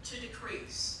to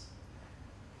decrease.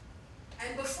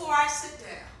 And before I sit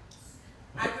down,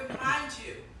 I remind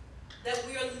you that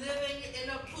we are living in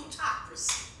a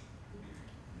plutocracy.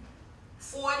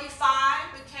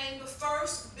 45 became the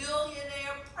first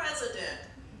billionaire president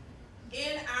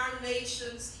in our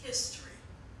nation's history.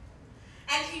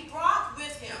 And he brought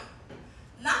with him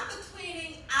not the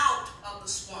cleaning out of the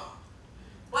swamp,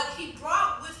 but he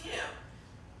brought with him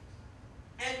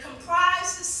and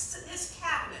comprised his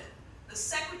cabinet, the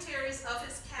secretaries of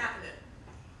his cabinet,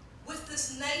 with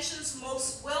this nation's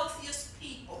most wealthiest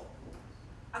people,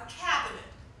 a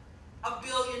cabinet of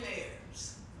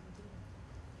billionaires.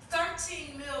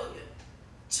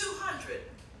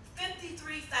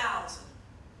 13,253,000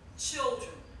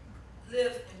 children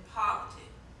live in poverty.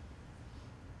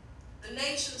 The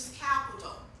nation's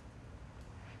capital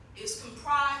is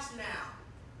comprised now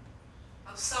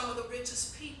of some of the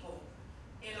richest people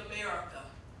in America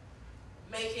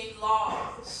making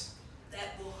laws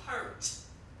that will hurt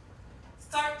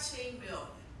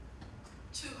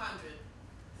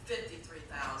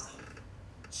 13,253,000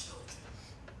 children.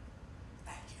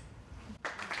 Thank you.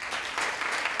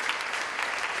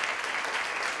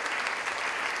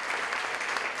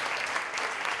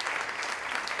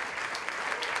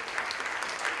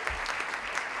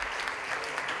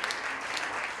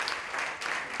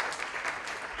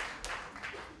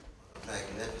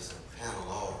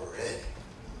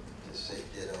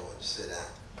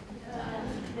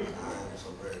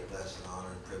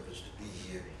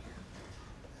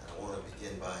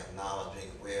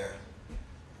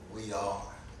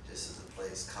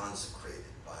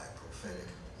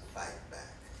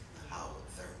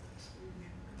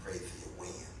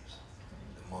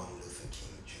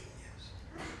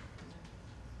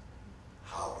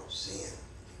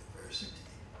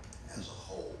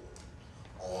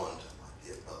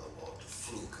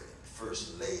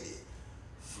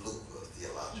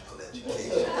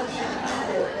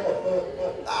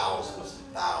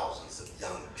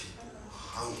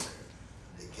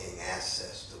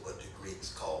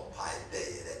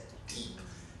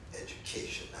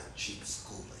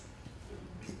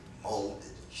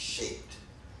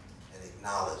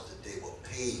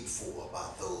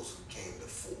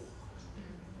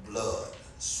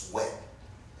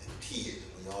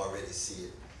 see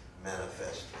it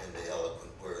manifest in the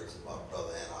eloquent words of our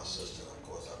brother and our sister, and of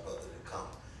course our brother to come,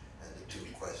 and the two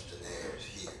questionnaires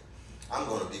here. I'm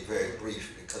going to be very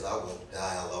brief because I want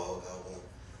dialogue, I want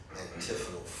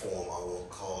antiphonal form, I won't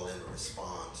call in a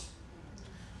response.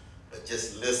 But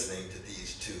just listening to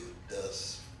these two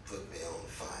does put me on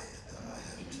fire, I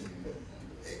have to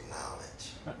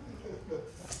acknowledge.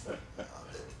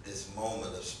 This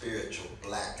moment of spiritual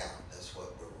blackout, that's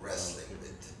what we're wrestling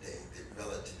with today, the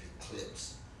relative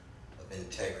eclipse of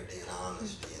integrity and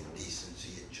honesty and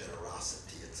decency and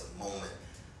generosity. It's a moment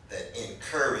that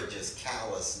encourages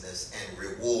callousness and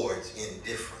rewards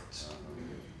indifference.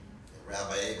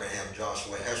 Rabbi Abraham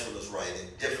Joshua Heschel is right.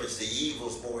 Indifference to evil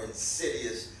is more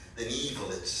insidious than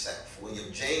evil itself.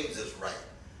 William James is right.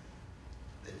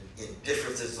 That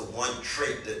indifference is the one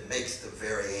trait that makes the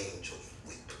very angels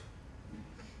weep.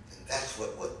 And that's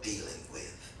what we're dealing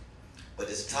with. But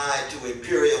it's tied to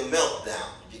imperial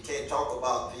meltdown. You can't talk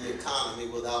about the economy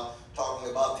without talking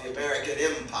about the American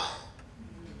empire.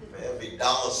 For every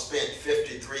dollar spent,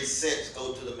 53 cents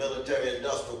go to the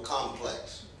military-industrial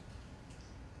complex.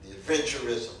 The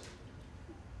adventurism,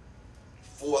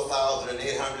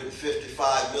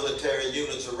 4,855 military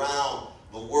units around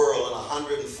the world in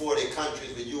 140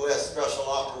 countries with U.S. special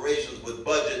operations with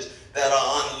budgets that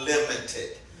are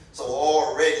unlimited. So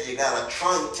already you got a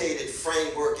truncated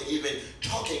framework, and even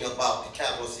talking about the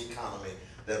capitalist economy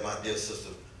that my dear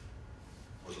sister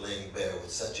was laying bare with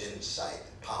such insight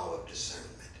and power of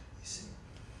discernment, you see.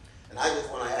 And I just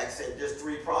want to accent just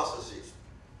three processes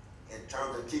in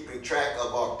terms of keeping track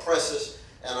of our precious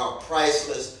and our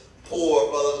priceless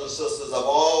poor brothers and sisters of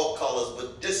all colors,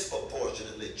 but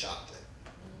disproportionately chocolate.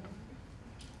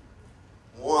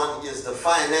 One is the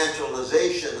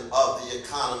financialization of the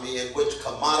economy, in which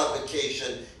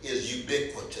commodification is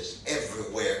ubiquitous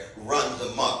everywhere, runs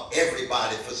amok,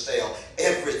 everybody for sale,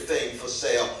 everything for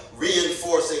sale,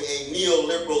 reinforcing a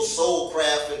neoliberal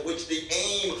soulcraft in which the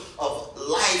aim of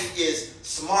life is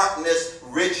smartness,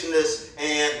 richness,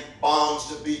 and bombs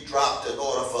to be dropped in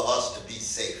order for us to be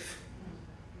safe.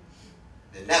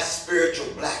 And that's spiritual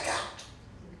blackout.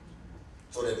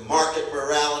 So that market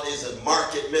moralities and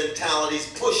market mentalities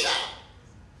push out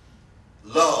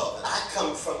love. And I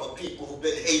come from a people who've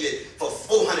been hated for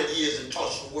 400 years and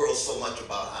taught the world so much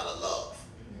about how to love.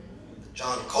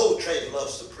 John Coltrane's Love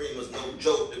Supreme is no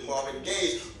joke. That Marvin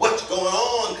Gaye's What's Going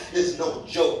On is no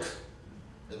joke.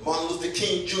 That Martin Luther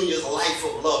King Jr.'s Life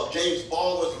of Love, James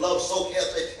Baldwin's Love-Soaked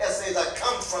essays. I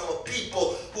come from a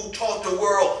people who taught the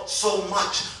world so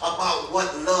much about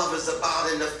what love is about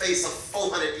in the face of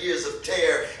 400 years of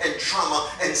terror and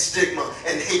trauma and stigma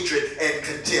and hatred and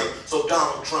contempt. So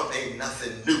Donald Trump ain't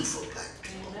nothing new for black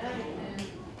people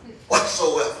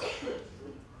whatsoever.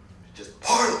 Just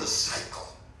part of the cycle.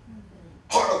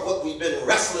 Part of what we've been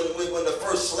wrestling with when the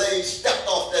first slaves stepped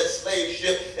off that slave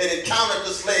ship and encountered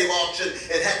the slave auction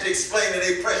and had to explain to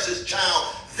their precious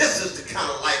child, this is the kind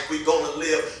of life we're going to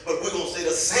live. But we're going to say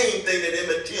the same thing that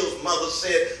Emmett Till's mother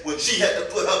said when she had to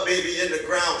put her baby in the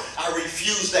ground. I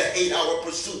refuse to hate, I will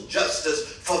pursue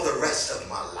justice for the rest of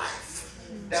my life.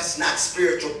 That's not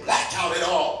spiritual blackout at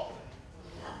all.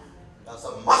 That's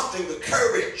a mustering the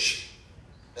courage.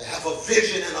 They have a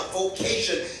vision and a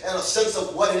vocation and a sense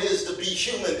of what it is to be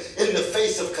human in the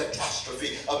face of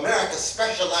catastrophe. America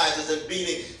specializes in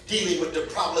dealing with the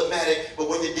problematic, but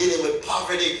when you're dealing with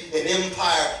poverty and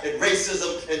empire and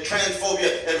racism and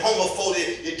transphobia and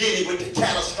homophobia, you're dealing with the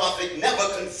catastrophic. Never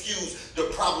confuse the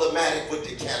problematic with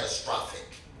the catastrophic.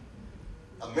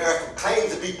 America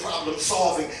claims to be problem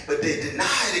solving, but they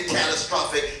deny the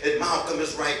catastrophic, and Malcolm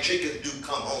is right, chickens do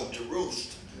come home to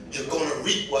roost. You're going to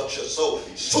reap what you sow.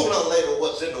 Sooner or later,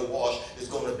 what's in the wash is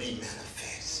going to be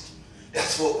manifest.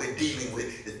 That's what we're dealing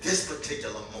with at this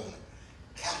particular moment.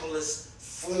 Capitalist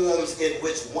forms in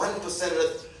which 1%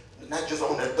 of, not just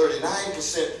on that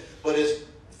 39%, but is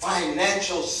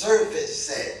financial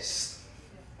services.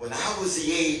 When I was the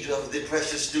age of the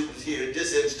precious students here at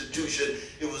this institution,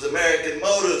 it was American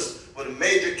Motors. When the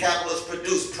major capitalists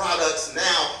produce products,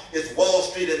 now it's Wall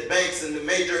Street and banks, and the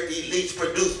major elites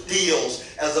produce deals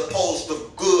as opposed to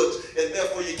goods. And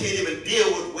therefore you can't even deal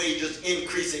with wages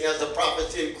increasing as the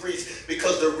profits increase,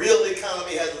 because the real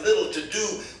economy has little to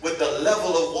do with the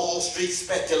level of Wall Street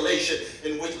speculation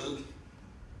in which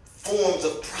forms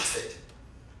of profit.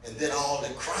 And then all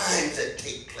the crimes that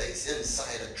take place,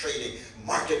 insider trading,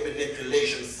 market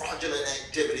manipulation, fraudulent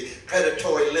activity,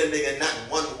 predatory lending, and not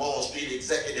one Wall Street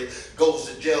executive goes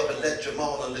to jail, but let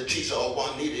Jamal and Leticia or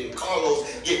Juanita and Carlos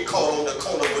get caught on the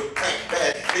corner with crack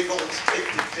bag. They're going straight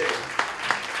to jail.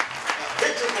 An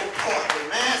integral part, the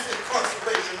mass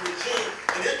incarceration regime,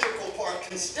 an integral part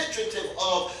constitutive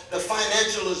of the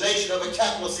financialization of a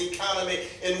capitalist economy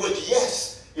in which,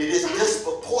 yes, it is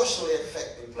disproportionately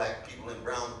affecting black people and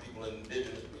brown people and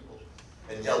indigenous people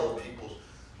and yellow peoples.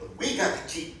 But we got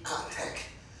to keep contact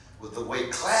with the way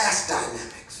class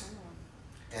dynamics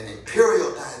and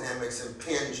imperial dynamics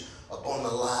impinge upon the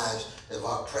lives of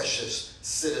our precious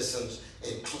citizens,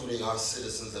 including our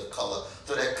citizens of color.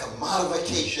 So that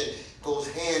commodification goes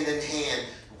hand in hand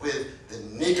with the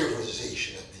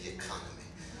niggerization of the economy.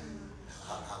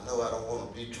 I know I don't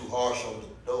want to be too harsh on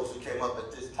those who came up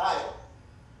with this title,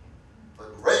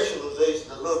 but racialization is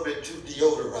a little bit too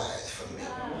deodorized for me.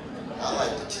 I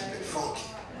like to keep it funky.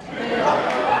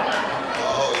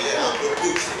 Oh yeah, I'm the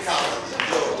Bootsy Collins and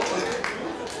George Clinton.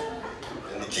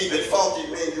 And to keep it funky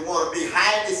means you want to be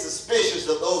highly suspicious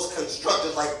of those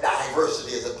constructors like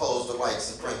diversity as opposed to white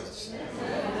supremacy.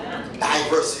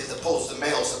 Diversity as opposed to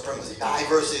male supremacy.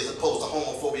 Diversity as opposed to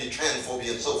homophobia,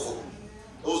 transphobia, and so forth.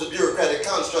 Those are bureaucratic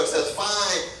constructs. That's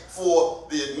fine for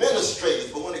the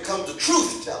administrators, but when it comes to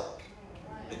truth telling,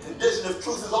 the condition of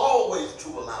truth is always to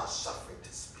allow suffering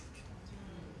to speak.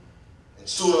 And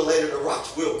sooner or later the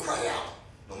rocks will cry out,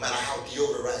 no matter how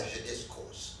deodorized your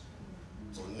discourse.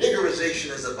 So niggerization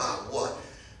is about what?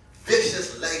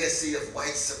 Vicious legacy of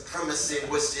white supremacy in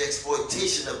which the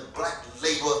exploitation of black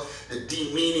labor, the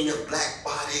demeaning of black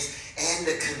bodies, and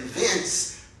to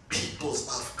convince peoples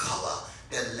of color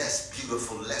they're less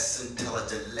beautiful, less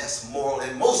intelligent, less moral,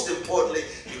 and most importantly,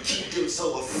 to keep them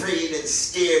so afraid and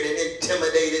scared and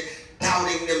intimidated,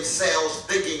 doubting themselves,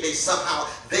 thinking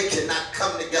they cannot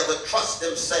come together, trust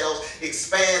themselves,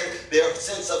 expand their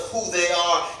sense of who they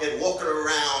are, and walking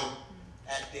around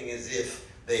acting as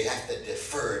if they have to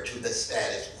defer to the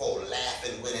status quo,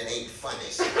 laughing when it ain't funny,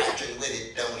 scratching when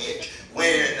it don't itch,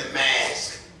 wearing the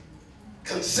mask,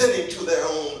 consenting to their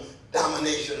own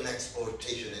domination and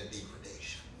exploitation and degradation.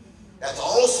 That's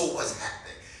also what's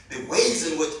happening. The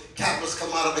ways in which capitalist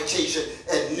commodification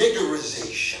and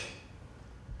niggerization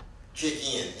kick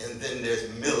in, and then there's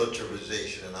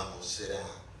militarization, and I'm going to sit down.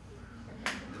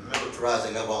 The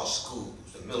militarizing of our schools,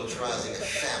 the militarizing of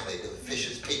family, the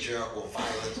vicious patriarchal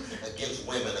violence against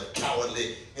women, of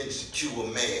cowardly, insecure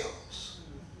males.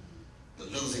 The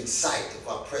losing sight of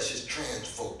our precious trans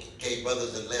folk, gay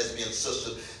brothers and lesbian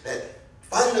sisters, that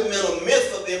fundamental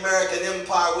myth of the American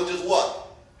empire, which is what?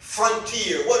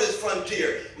 Frontier. What is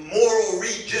frontier? Moral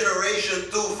regeneration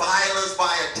through violence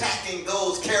by attacking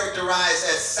those characterized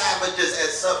as savages,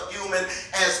 as subhuman,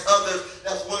 as others.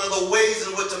 That's one of the ways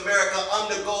in which America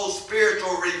undergoes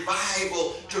spiritual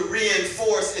revival to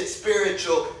reinforce its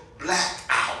spiritual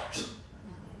blackout.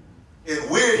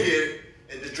 And we're here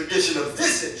in the tradition of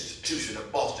this institution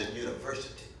of Boston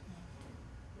University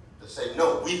to say,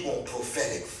 no, we want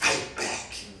prophetic fight back.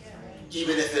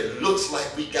 Even if it looks like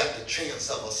we got the chance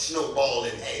of a snowball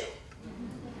in hell.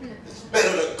 It's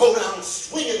better to go down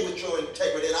swinging with your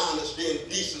integrity and honesty and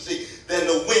decency than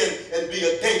to win and be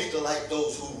a gangster like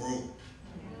those who rule.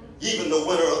 Even the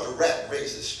winner of the rat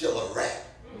race is still a rat.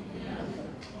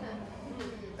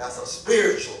 That's a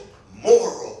spiritual,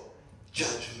 moral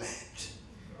judgment.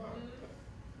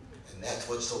 And that's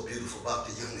what's so beautiful about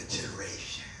the younger generation.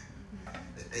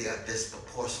 They are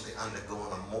disproportionately undergoing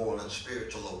a moral and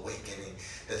spiritual awakening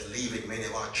that's leaving many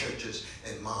of our churches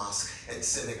and mosques and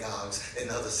synagogues and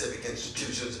other civic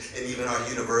institutions, and even our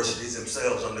universities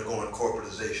themselves undergoing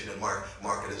corporatization and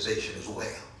marketization as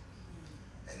well.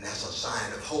 And that's a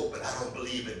sign of hope, but I don't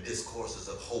believe in discourses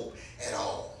of hope at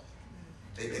all.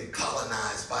 They've been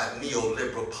colonized by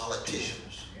neoliberal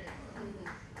politicians.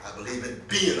 I believe in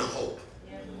being a hope.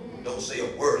 Don't say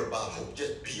a word about hope,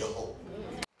 just be a hope.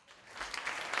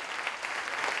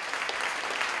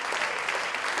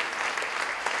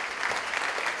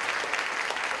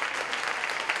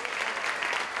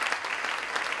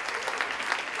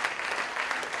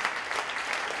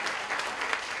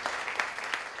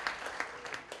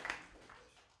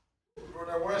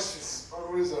 Is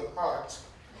always an art,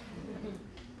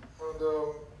 and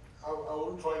I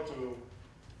will try to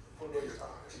follow his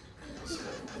art.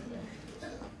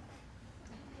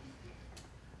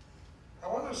 I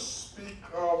want to speak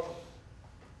of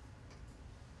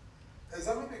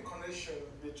examine the connection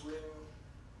between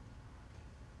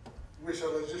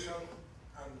racialization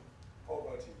and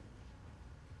poverty.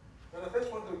 But I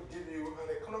first want to give you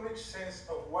an economic sense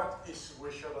of what is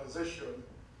racialization,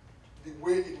 the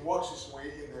way it works its way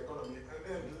in the economy, and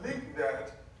then link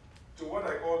that to what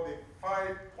I call the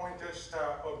 5-pointed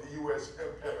star of the US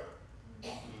empire.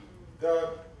 That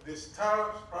the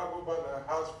star Sprague banner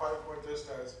has 5 pointed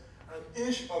stars, and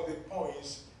each of the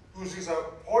points uses a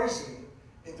poison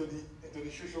into the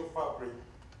social fabric.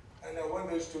 And I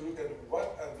want us to look at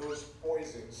what are those poisons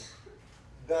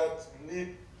that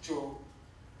lead to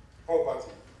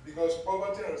poverty, because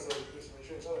poverty and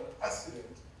racialization is not an accident,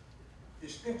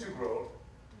 it's integral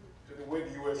to the way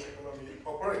the US economy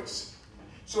operates.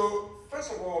 So,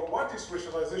 first of all, what is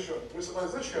racialization?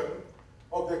 Racialization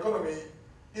of the economy,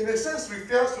 in a sense,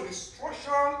 refers to the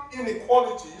structural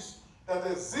inequalities that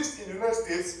exist in the United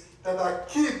States that are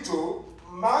key to,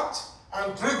 marked,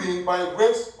 and driven by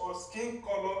race or skin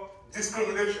color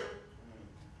discrimination.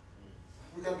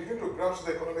 We can begin to grasp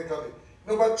it economically.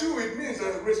 Number two, it means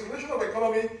that racialization of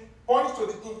economy points to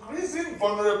the increasing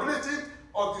vulnerability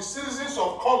of the citizens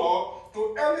of color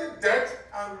to early death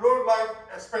and low life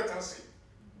expectancy.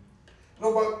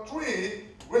 Number three,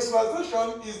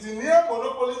 racialization is the near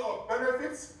monopoly of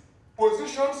benefits,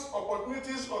 positions,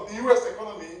 opportunities of the US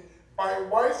economy by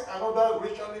whites and other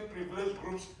racially privileged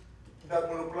groups that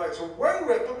monopolize. So when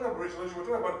we're talking about racialization,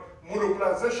 we're talking about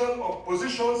monopolization of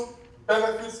positions,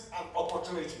 benefits, and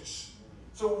opportunities.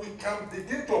 So we can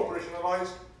begin to operationalize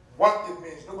what it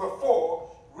means. Number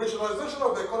four, racialization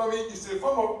of the economy is a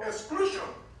form of exclusion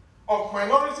of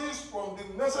minorities from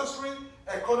the necessary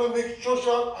economic,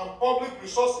 social, and public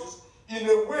resources in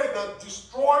a way that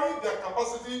destroys their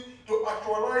capacity to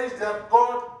actualize their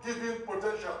God-given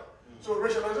potential. So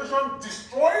racialization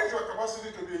destroys your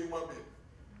capacity to be a human being.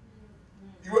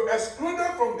 You are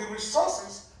excluded from the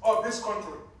resources of this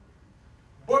country.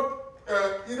 But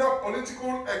either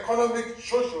political, economic,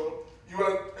 social, you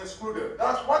are excluded.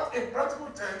 That's what, in practical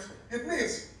terms, it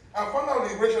means. And finally,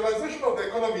 racialization of the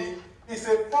economy is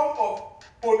a form of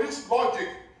police logic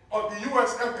of the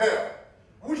US empire,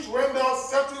 which renders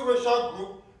certain racial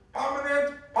group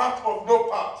permanent part of no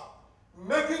part,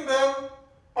 making them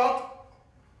part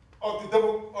of the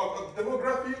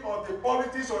demography or the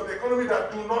politics or the economy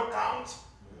that do not count.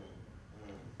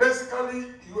 Basically,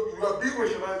 you are being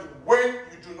racialized when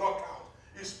you do not count.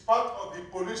 It's part of the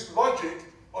police logic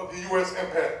of the US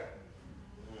empire.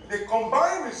 The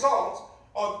combined result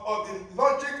of the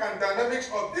logic and dynamics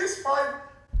of these 5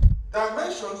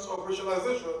 dimensions of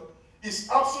racialization is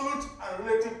absolute and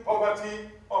relative poverty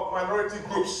of minority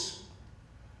groups.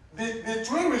 The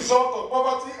twin result of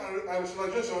poverty and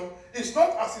racialization is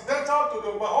not accidental to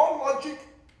the overall logic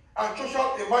and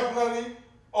social imaginary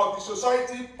of the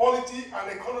society, polity,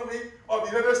 and economy of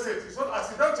the United States. It's not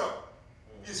accidental.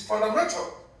 It's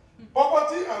fundamental.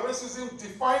 Poverty and racism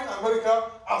define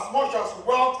America as much as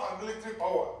wealth and military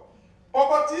power.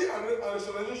 Poverty and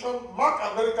racialization mark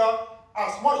America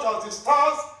as much as the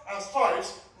stars and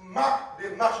stripes mark the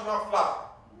national flag.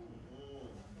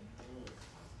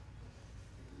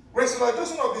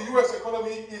 Racialization of the US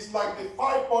economy is like the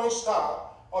 5-point star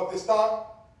of the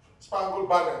Star-Spangled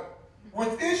Banner,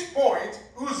 with each point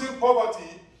oozing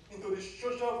poverty into the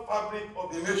social fabric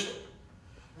of the nation.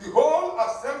 The whole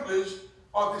assemblage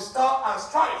of the star and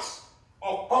stripes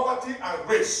of poverty and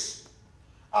race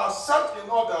are set in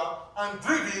order and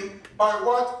driven by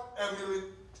what Emily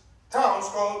Towns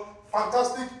called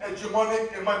fantastic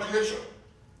hegemonic imagination.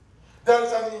 There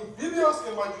is an invidious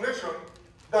imagination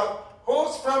that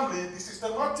holds firmly the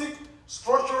systematic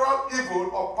structural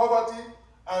evil of poverty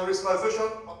and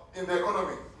racialization in the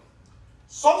economy.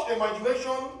 Such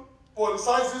imagination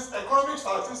politicizes economic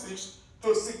statistics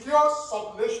to secure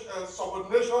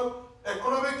subordination,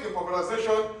 economic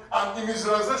immobilization, and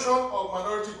immiserization of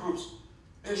minority groups.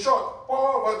 In short,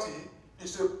 poverty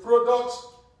is a product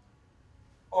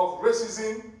of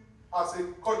racism as a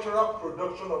cultural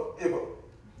production of evil.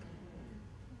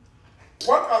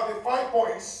 What are the 5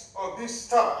 points of this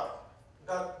star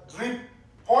that drip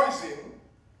poison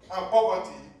and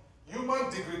poverty, human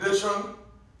degradation,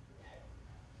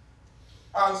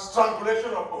 and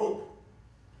strangulation of hope?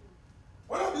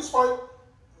 What are these 5,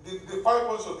 the 5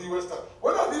 points of the US star?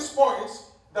 What are these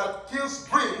points that kills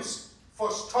dreams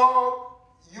for starved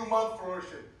human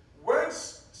flourishing? When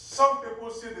some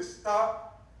people see the star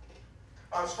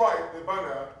and stripe, the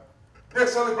banner, they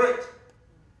celebrate.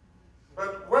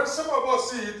 But when some of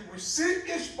us see it, we see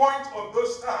each point of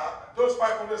those stars, those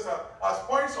 5 points as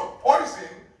points of poison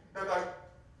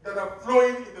that are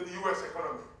flowing into the US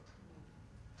economy.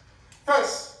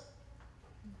 First,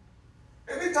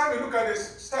 anytime you look at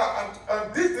this star,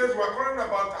 and these days we're talking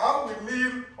about how we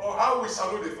live or how we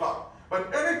salute the flag.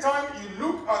 But anytime you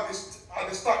look at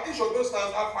the star, each of those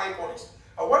stars have 5 points.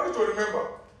 I want you to remember,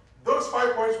 those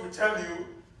 5 points will tell you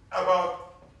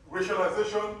about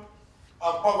racialization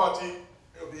and poverty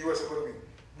of the US economy.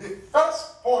 The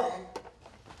first point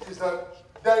is that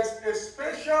there is a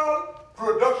spatial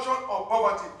production of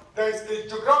poverty. There is a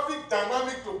geographic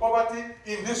dynamic to poverty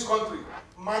in this country.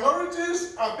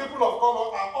 Minorities and people of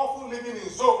color are often living in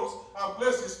zones and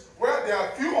places where there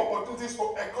are few opportunities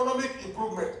for economic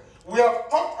improvement, We have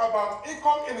talked about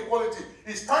income inequality.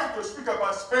 It's time to speak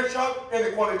about spatial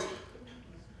inequality.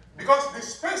 Because the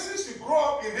spaces you grow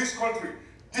up in this country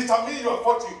determine your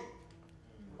fortune.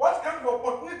 What kind of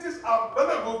opportunities are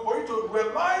available for you to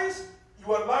realize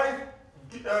your life,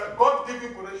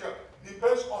 God-given potential,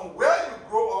 depends on where you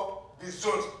grow up, the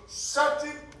zones.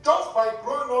 Just by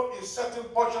growing up in certain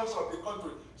portions of the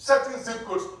country, certain zip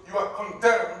codes, you are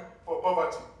condemned for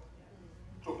poverty.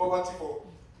 To poverty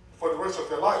for the rest of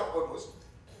your life, almost.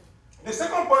 The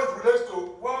second point relates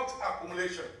to wealth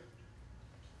accumulation.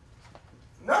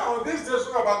 Now, these days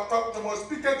we about Thomas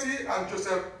Piketty and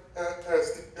Joseph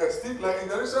Stigler in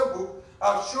the recent book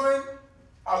are showing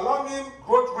alarming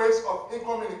growth rates of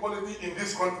income inequality in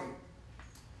this country.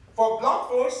 For black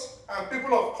folks and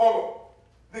people of color,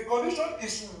 the condition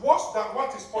is worse than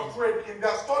what is portrayed in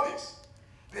their studies.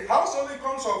 The household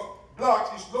incomes of blacks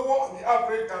is lower on the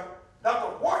average than that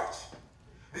of whites.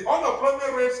 The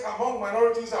unemployment rates among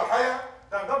minorities are higher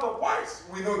than that of whites.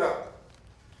 We know that.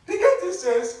 Piketty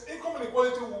says income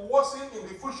inequality will worsen in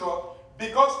the future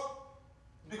because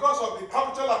of the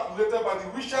capital accumulated by the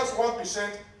richest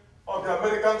 1% of the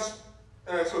American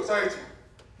society.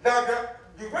 Now,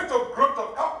 the rate of growth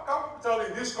of capital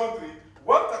in this country,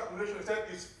 wealth accumulation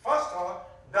is faster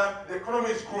than the economy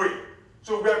is growing.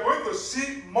 So we are going to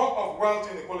see more of wealth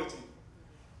inequality.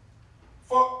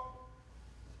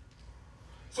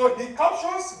 So he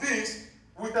captures this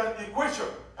with an equation,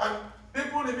 and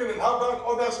people living in Harvard,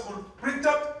 other schools,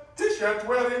 printed t-shirt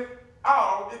wearing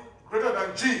R greater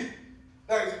than G.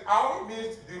 That is, R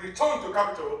means the return to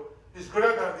capital is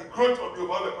greater than the growth of the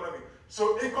overall economy.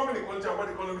 So income inequality and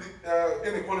wealth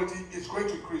inequality is going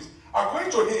to increase.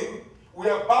 According to him, we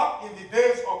are back in the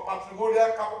days of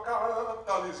patrimonial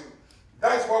capitalism.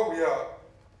 That is what we are.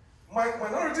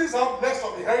 Minorities have less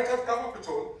of inherited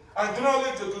capital, and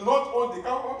generally they do not own the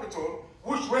capital,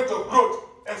 which rate of growth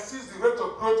exceeds the rate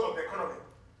of growth of the economy.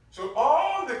 So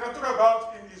all they can talk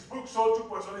about in his book, Soul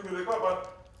 2.0 million, they talk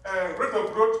about rate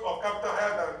of growth of capital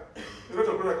higher than the rate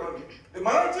of growth of the economy. The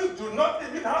minorities do not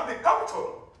even have the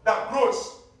capital that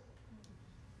grows.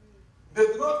 They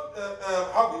do not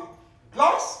have it.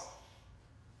 Blacks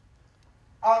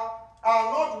are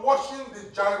not watching the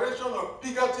gyration of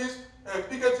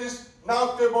Piketty's now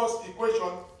famous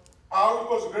equation, R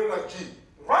equals to greater than G.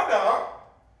 Rather,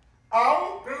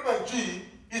 R greater than G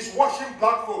is watching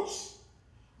black folks,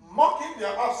 mocking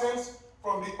their absence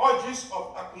from the urges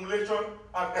of accumulation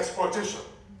and exploitation.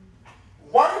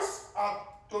 Whites are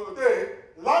today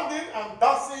landing and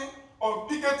dancing on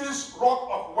Piketty's rock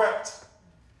of wealth.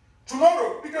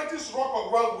 Tomorrow, Piketty's rock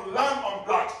of wealth will land on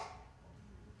blacks.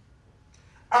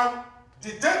 And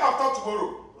the day after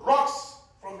tomorrow, rocks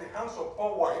from the hands of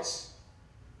all whites,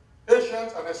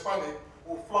 Asians and Hispanic,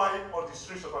 will fly on the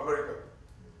streets of America.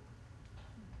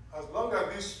 As long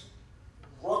as this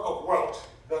rock of wealth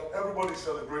that everybody is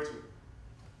celebrating,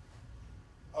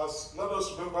 as let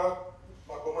us remember,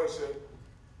 Malcolm said,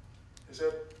 he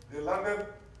said, they landed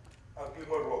at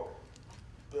Plymouth Rock.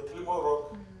 The Plymouth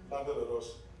Rock landed at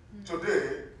us.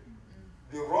 Today,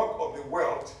 the rock of the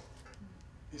wealth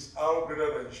is R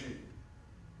greater than G.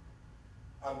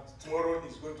 And tomorrow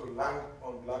is going to land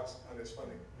on blacks and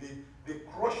Hispanic. The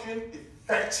crushing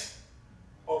effect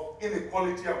of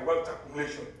inequality and wealth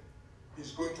accumulation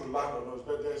is going to land on us.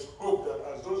 But there's hope that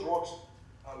as those rocks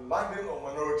are landing on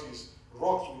minorities,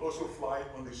 rocks will also fly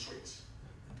on the streets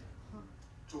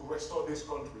to restore this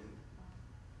country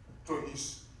to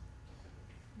his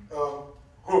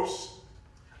hopes.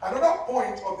 Another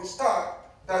point of the star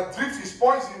that drips his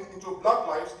poison into black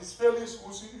lives is failing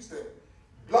school system.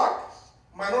 Black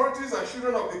minorities and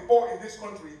children of the poor in this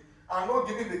country are not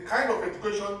given the kind of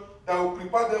education that will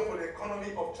prepare them for the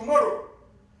economy of tomorrow.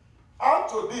 Add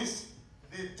to this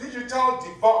the digital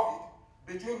divide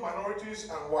between minorities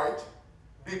and white,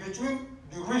 between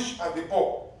the rich and the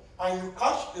poor, and you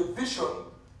catch a vision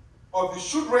of the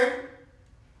children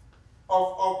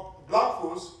of black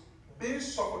folks being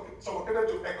suffocated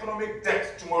to economic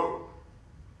debt tomorrow.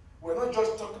 We're not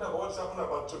just talking about what's happening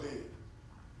about today.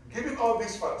 Given all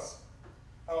these facts,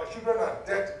 our children are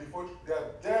dead before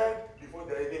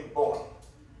they're even born.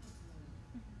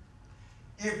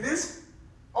 If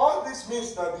all this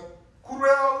means that the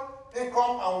cruel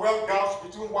income and wealth gaps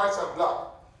between whites and black,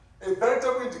 a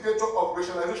veritable indicator of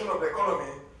racialization of the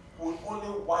economy, will only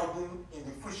widen in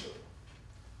the future.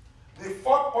 The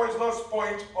fourth poisonous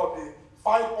point of the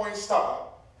 5-point star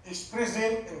is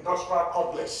prison industrial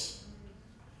complex.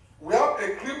 We have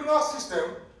a criminal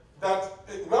system we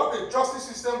have a justice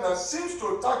system that seems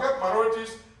to target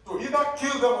minorities to either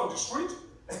kill them on the street,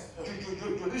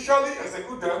 judicially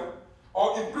execute them,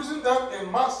 or imprison them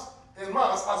in mass in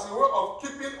mass as a way of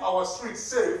keeping our streets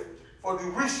safe for the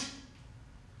rich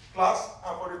class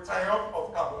and for the triumph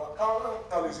of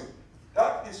capitalism.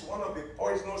 That is one of the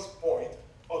poisonous points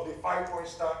of the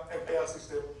 5-point-star empire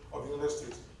system of the United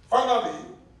States. Finally,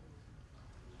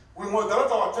 we must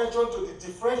direct our attention to the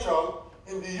differential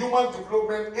in the Human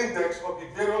Development Index of the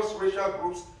various racial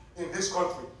groups in this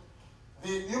country.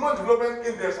 The Human Development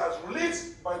Index, as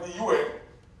released by the UN,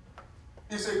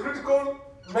 is a critical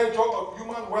measure of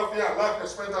human welfare and life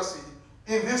expectancy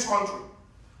in this country.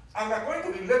 And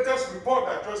according to the latest report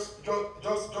that just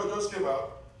came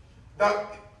out,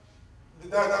 that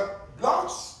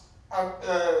blacks and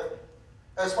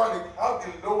Hispanic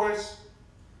have the lowest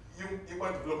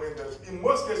human development index, in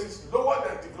most cases lower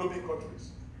than developing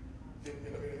countries in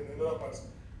other parts.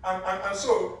 And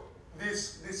so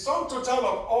the sum total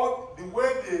of all the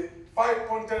way the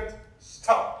 5-pointed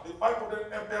star, the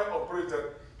 5-pointed empire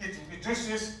operated, it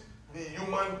reduces the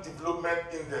human development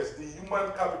index, the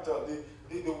human capital,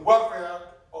 the welfare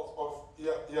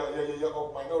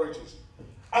of minorities.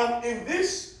 And in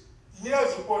this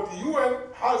year's report, the UN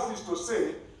has this to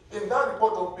say in that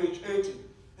report on page 80.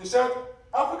 It said,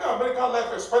 African American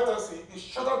life expectancy is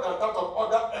shorter than that of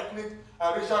other ethnic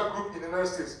and racial groups in the United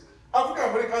States. African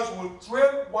Americans will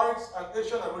trail whites and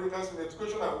Asian Americans in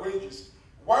education and wages.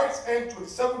 Whites earn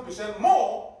 27%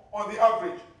 more on the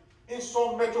average. In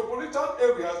some metropolitan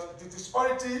areas, the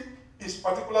disparity is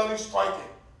particularly striking.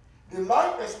 The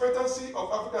life expectancy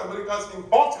of African Americans in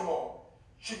Baltimore,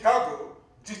 Chicago,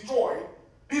 Detroit,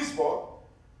 Pittsburgh,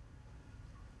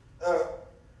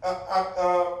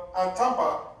 and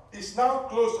Tampa is now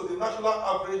close to the national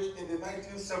average in the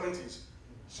 1970s.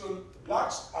 So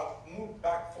blacks have moved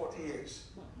back 40 years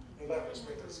in life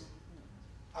expectancy.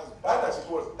 As bad as it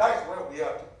was, that is where we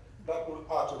are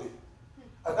today.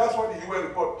 And that's why the UN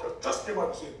report just came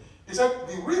out to say. It said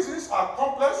the reasons are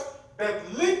complex but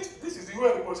linked, this is the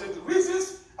UN report, said the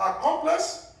reasons are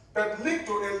complex but linked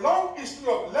to a long history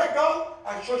of legal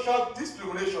and social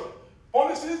discrimination.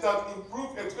 Policies that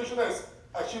improve educational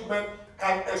achievement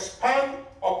can expand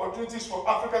opportunities for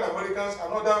African Americans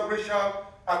and other racial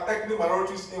and ethnic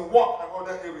minorities in work and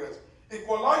other areas.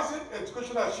 Equalizing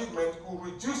educational achievement could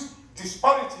reduce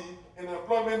disparity in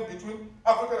employment between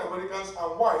African Americans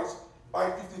and whites by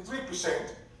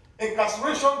 53%,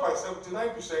 incarceration by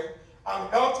 79%, and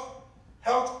health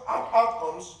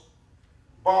outcomes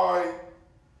by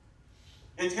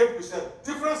 88%.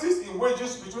 Differences in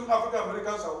wages between African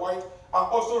Americans and whites are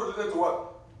also related to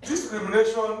what?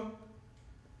 Discrimination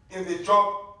in the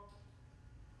job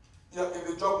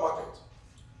market.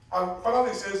 And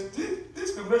finally it says,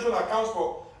 discrimination accounts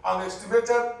for an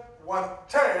estimated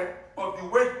 1/3 of the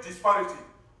wage disparity,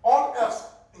 all else,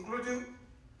 including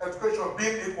education,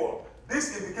 being equal.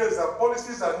 This indicates that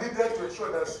policies are needed to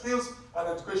ensure that skills and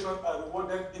education are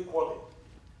rewarded equally.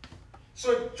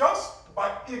 So just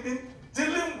by even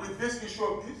dealing with this issue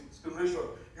of discrimination,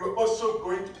 you're also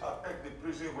going to affect the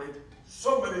prison rate,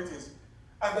 so many things.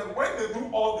 And then when they do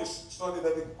all this study,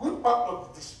 that the good part of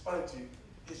the disparity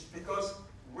is because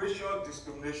racial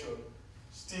discrimination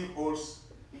still holds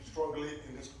strongly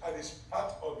in this, and is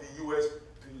part of the US,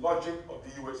 the logic of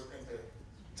the US empire.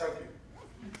 Thank you.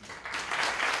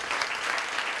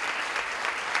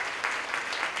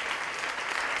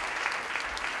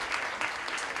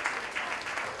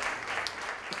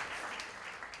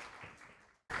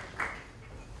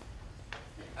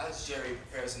 As Jerry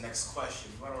prepares the next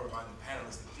question, we want to remind the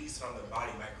panelists to please turn on their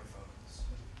body microphones.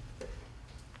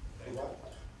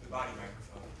 The body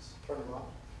microphones. Turn them on.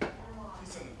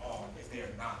 Please turn them on if they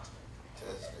are not.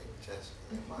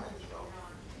 Testing, mine is wrong.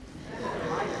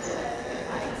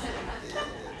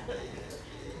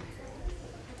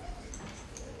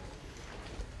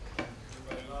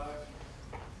 Everybody live?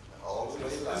 All the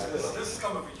way live. This is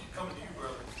coming to you,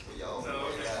 brother. For y'all. So,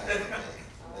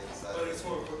 but it's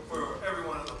for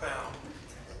everyone on the panel.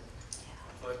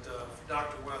 But for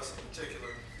Dr. West in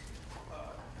particular,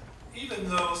 even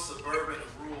though suburban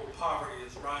and rural poverty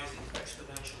is rising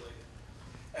exponentially,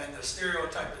 and the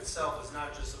stereotype itself is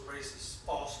not just a racist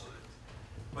falsehood,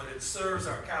 but it serves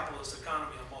our capitalist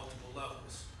economy on multiple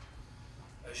levels.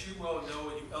 As you well know,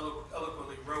 and you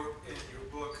eloquently wrote in your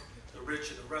book, The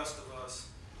Rich and the Rest of Us,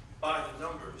 by the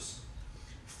numbers,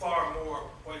 far more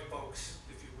white folks,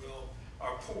 if you will,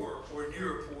 are poor or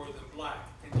near poor than black,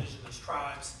 indigenous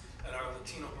tribes, and our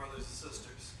Latino brothers and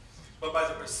sisters. But by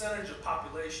the percentage of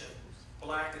population,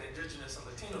 black and indigenous and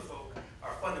Latino folk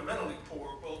are fundamentally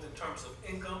poor, both in terms of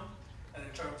income and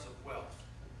in terms of wealth.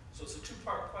 So it's a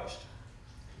two-part question.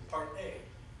 Part A,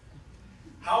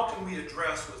 how can we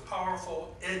address with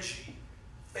powerful, edgy,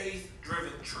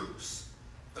 faith-driven truths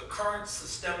the current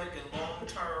systemic and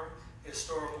long-term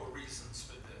historical reasons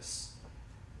for this.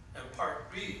 And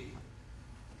part B,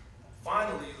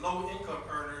 finally, low-income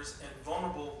earners and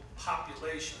vulnerable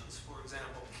populations, for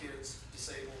example, kids,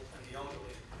 disabled, and the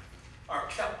elderly, are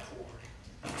kept poor.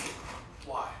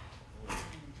 Why?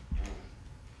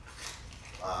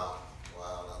 Wow.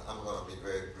 I'm going to be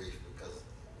very brief because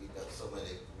we've got so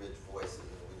many rich voices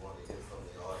and we want to hear from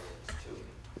the audience too.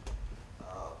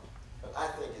 But I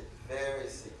think it's very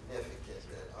significant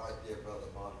that our dear brother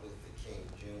Martin Luther King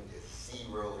Jr.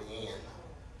 zeroed in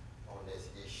on this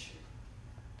issue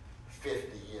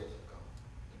 50 years ago.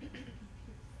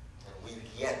 And we've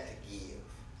yet to give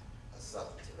a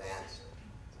substantive answer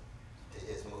to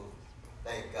his movement.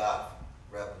 Thank God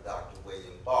for Reverend Dr.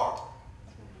 William Barber,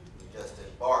 who just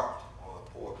embarked on a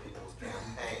Poor People's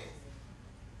Campaign,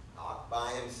 not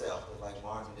by himself, but like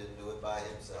Martin didn't do it by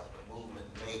himself. The movement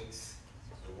makes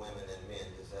the women and men,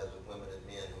 just as the women and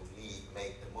men who lead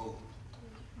make the movement.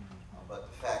 But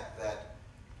the fact that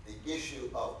the issue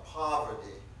of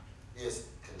poverty is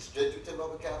constitutive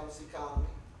of a capitalist economy,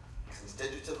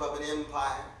 constitutive of an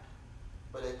empire,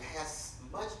 but it has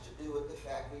much to do with the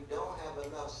fact we don't have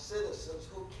enough citizens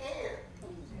who care.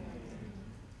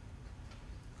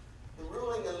 The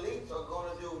ruling elites are going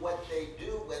to do what they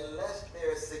do unless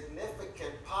there is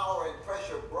significant power and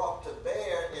pressure brought to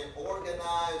bear in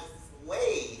organized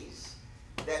ways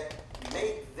that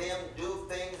make them do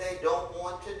things they don't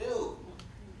want to do.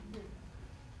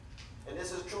 And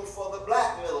this is true for the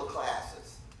black middle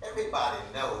classes. Everybody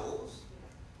knows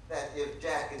that if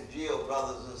Jack and Jill,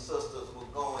 brothers and sisters, were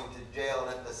going to jail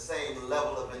at the same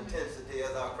level of intensity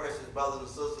as our precious brothers and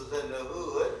sisters in the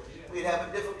hood, we'd have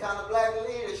a different kind of black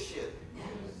leadership.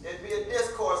 There'd be a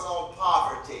discourse on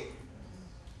poverty.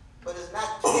 But it's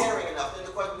not caring enough. Then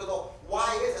the question goes,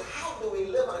 why is it? How do we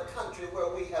live in a country where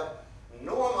we have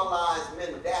normalized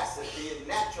mendacity and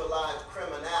naturalized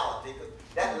criminality? Because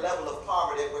that level of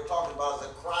poverty that we're talking about is a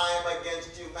crime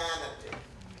against humanity.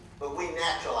 But we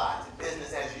naturalize it,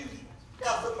 business as usual.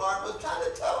 That's what Martin was trying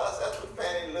to tell us. That's what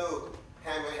Fannie Lou,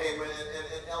 Hammer,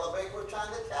 and Ella Baker were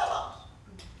trying to tell us.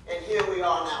 And here we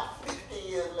are now, 50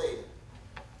 years later,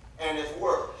 and it's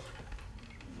worse.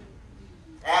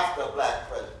 After black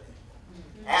president,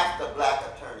 after black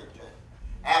attorney general,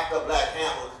 after black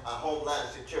Homeland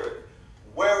Security,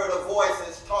 where are the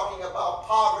voices talking about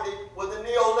poverty with the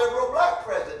neoliberal black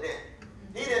president?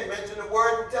 He didn't mention the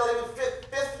word until he was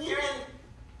fifth year in.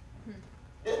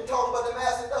 Didn't talk about the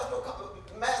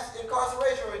mass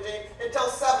incarceration regime until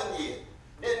 7 years.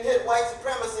 Didn't hit white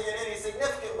supremacy in any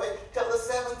significant way till the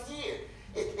 7th year.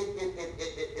 It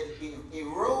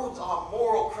erodes our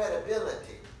moral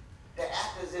credibility to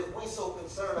act as if we're so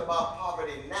concerned about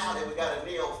poverty now that we got a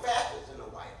neo-fascist in the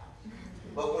White House.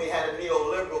 But when we had a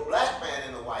neoliberal black man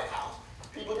in the White House,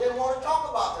 people didn't want to talk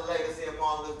about the legacy of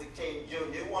Martin Luther King Jr.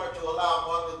 They wanted to allow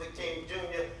Martin Luther King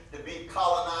Jr. to be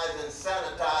colonized and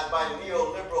sanitized by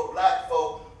neoliberal black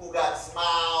folk who got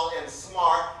smile and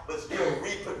smart, but still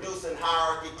reproducing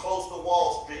hierarchy close to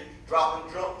Wall Street, dropping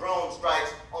drone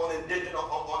strikes on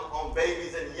on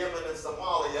babies in Yemen and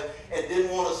Somalia, and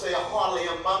didn't want to say hardly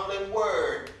a mumbling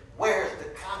word. Where's the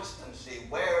constancy?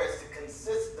 Where is the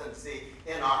consistency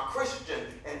in our Christian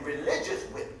and religious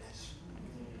witness?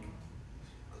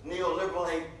 Neoliberal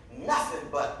ain't nothing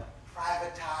but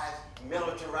privatized,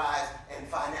 militarized, and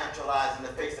financialized in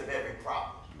the face of every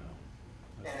problem.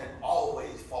 And it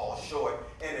always falls short,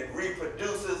 and it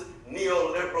reproduces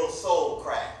neoliberal soul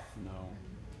craft,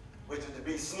 which is to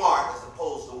be smart as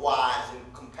opposed to wise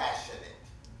and compassionate,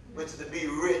 which is to be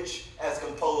rich as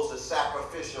opposed to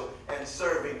sacrificial and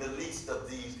serving the least of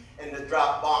these, and to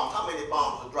drop bombs. How many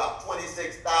bombs were dropped?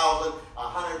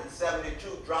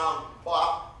 26,172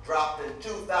 dropped in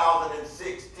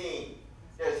 2016.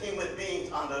 There's human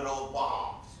beings under those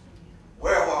bombs.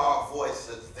 Where were our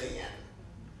voices then?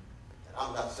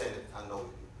 I'm not saying that I know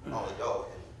all of y'all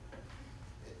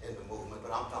in the movement,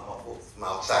 but I'm talking about folks from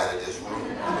outside of this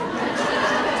room.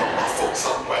 Folks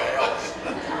somewhere else.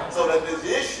 So that this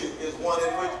issue is one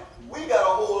in which we got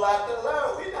a whole lot to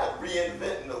learn. We're not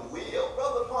reinventing the wheel.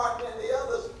 Brother Martin and the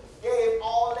others gave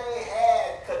all they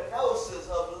had, kenosis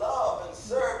of love and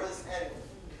service and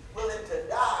willing to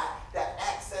die to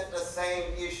accent the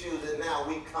same issues that now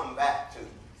we come back to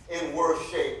in worse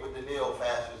shape with the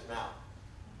neo-fascists now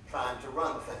trying to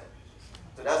run things.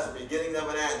 So that's the beginning of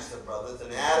an answer, brothers,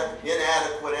 an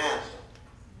inadequate answer.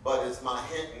 But it's my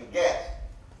hint and guess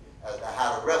as to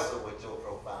how to wrestle with your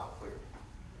profound query.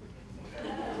 Thank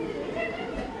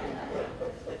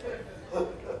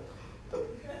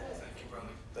you,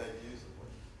 brother. Thank you.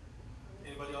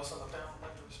 Anybody else on the panel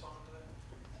like to respond to that?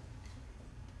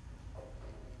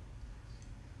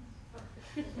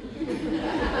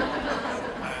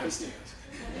 understands.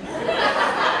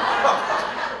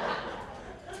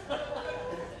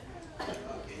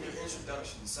 In your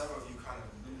introduction, several of you kind of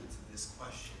alluded to this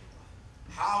question.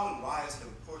 How and why is it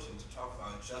important to talk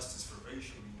about justice for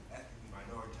racially and ethnically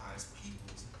minoritized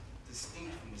peoples,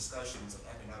 distinct from discussions of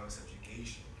economic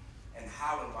subjugation? And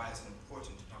how and why is it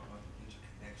important to talk about the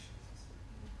interconnections?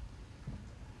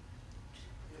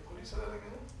 Yeah, could you say that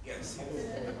again? Yes.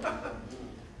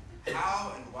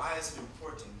 How and why is it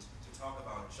important to talk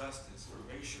about justice for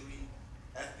racially,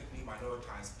 ethnically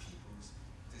minoritized peoples,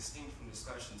 distinct from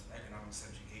discussions of economic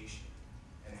subjugation?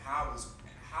 And how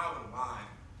and why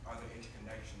are the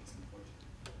interconnections important?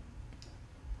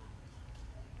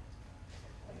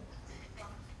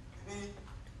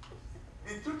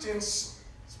 The two things,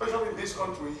 especially in this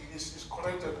country, is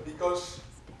connected because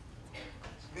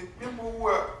the people who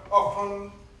are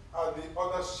often at the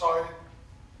other side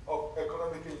of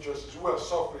economic injustice, who are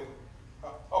suffering,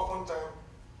 are oftentimes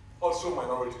also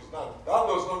minorities. Now, that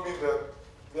does not mean that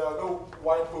there are no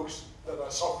white folks that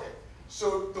are suffering.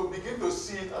 So to begin to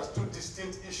see it as two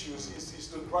distinct issues is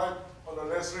to drive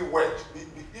unnecessary wedge.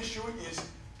 The issue is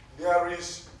there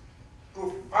is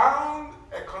profound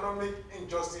economic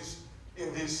injustice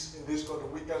in this country.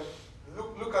 We can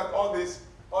look at all this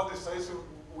statistics.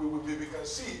 We can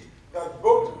see that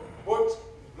both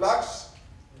blacks,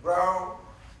 brown,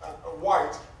 and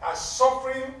white are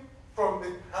suffering from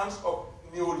the hands of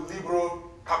neoliberal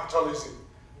capitalism.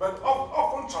 But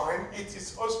oftentimes it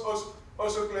is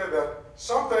also clear that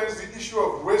sometimes the issue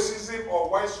of racism or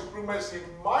white supremacy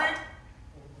might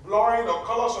blind or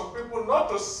color some people not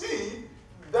to see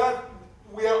that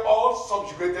we are all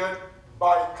subjugated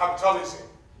by capitalism.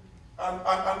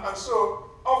 And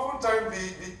so oftentimes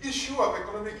the issue of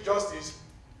economic justice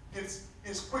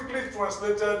is quickly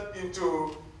translated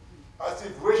into as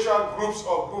if racial groups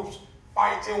or groups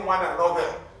fighting one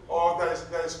another, or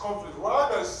there is conflict,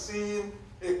 rather than seeing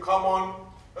a common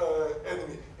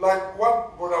enemy. Like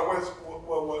what Brother West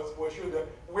was showing there,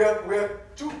 we are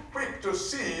too quick to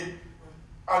see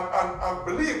and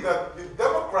believe that the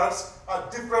Democrats are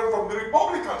different from the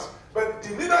Republicans. But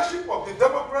the leadership of the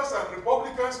Democrats and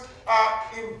Republicans are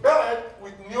in bed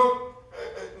with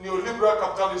neoliberal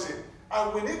capitalism.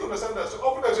 And we need to understand that. So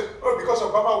often they say, oh, because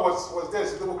Obama was there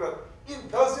as a Democrat. It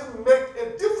doesn't make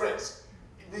a difference.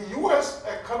 The US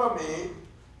economy,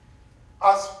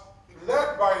 as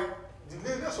led by the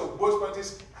leaders of both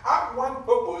parties, have one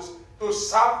purpose: to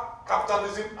serve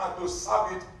capitalism and to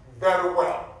serve it very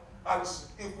well. And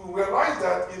if we realize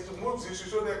that, it moves the issue.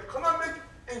 So the economic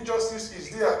injustice is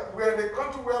there. We are in a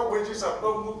country where wages have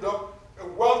not moved up,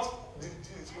 wealth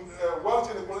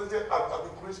inequality have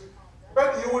increased.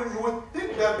 But you would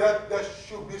think that there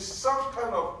should be some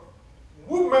kind of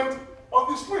movement on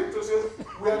the street to say,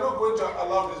 we are not going to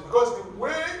allow this, because the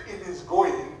way it is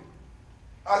going,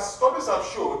 as studies have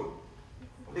shown,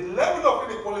 the level of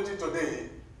inequality today,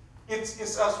 it's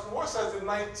as worse as the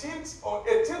 19th or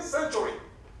 18th century.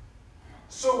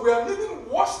 So we are living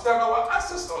worse than our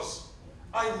ancestors,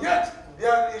 and yet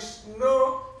there is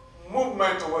no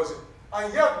movement towards it.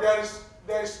 And yet there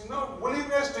is no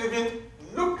willingness to even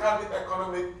look at the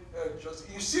economic justice.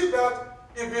 You see that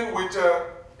even with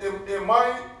in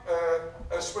my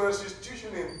experiences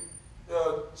teaching in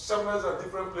seminars at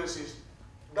different places,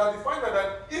 that you find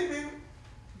that even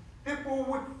people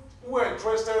who are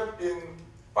interested in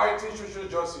fighting social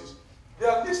justice, they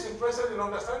are least interested in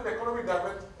understanding the economic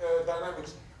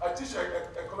dynamics. I teach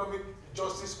economic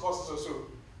justice courses also.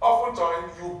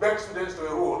 Oftentimes, you beg students to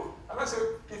enroll. And I say,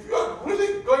 if you are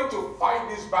really going to fight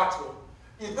this battle,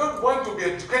 you don't want to be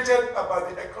educated about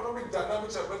the economic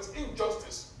dynamics of its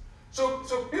injustice. So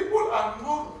people are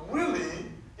not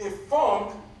really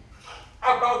informed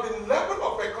about the level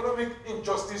of economic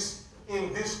injustice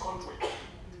in this country.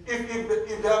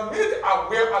 If they are made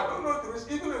aware, I don't know if there is,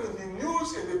 even in the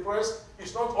news, in the press,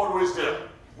 it's not always there.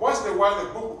 Once in a while,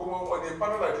 a book will come out, or a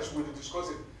panel like this will discuss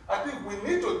it. I think we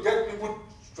need to get people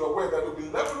to aware that the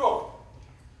level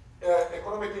of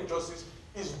economic injustice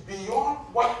is beyond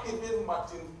what even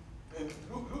Martin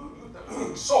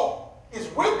Luther saw. It's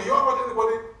way beyond what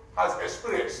anybody has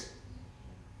experienced.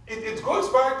 It goes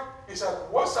back, it's as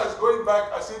worse as going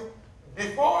back as if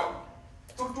before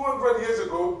 200 years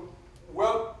ago,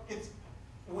 well,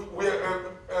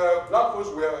 black folks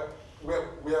were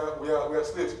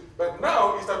slaves. But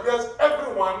now it appears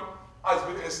everyone has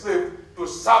been enslaved to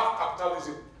serve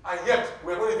capitalism. And yet,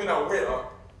 we're not even aware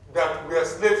that we are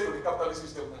slaves to the capitalist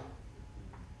system now.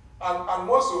 And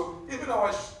also, even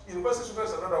our university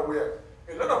students are not aware.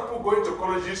 A lot of people going to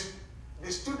colleges,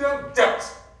 the student debt,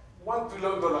 $1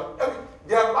 trillion. I mean,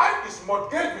 their life is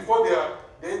mortgaged before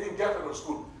they even get out of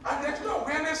school. And there's no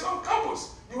awareness on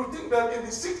campus. You would think that in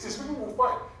the 60s, people will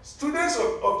find students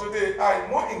of today are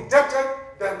more indebted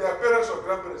than their parents or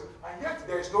grandparents, and yet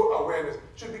there is no awareness.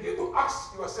 So you begin to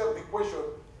ask yourself the question,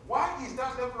 why is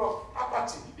that level of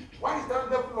apathy? Why is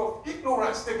that level of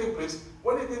ignorance taking place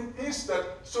when it is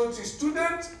that, so the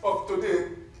students of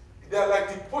today, they are like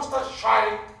the poster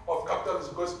child of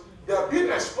capitalism because they are being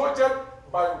exploited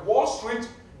by Wall Street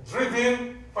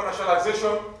driven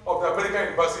financialization of the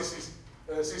American university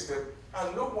system,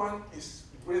 and no one is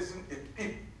raising a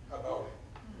peep about it.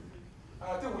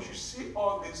 And I think we should see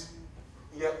all this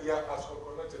here as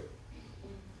connected.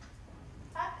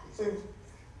 I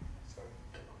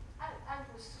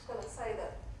was just going to say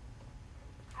that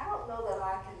I don't know that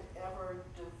I can ever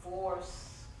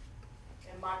divorce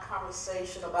in my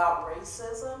conversation about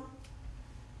racism,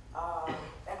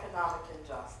 economic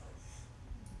injustice,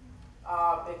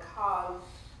 because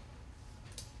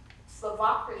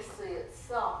Slavocracy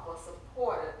itself was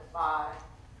supported by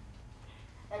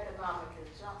economic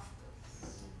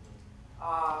injustice.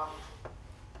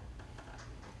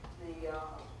 The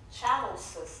chattel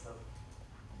system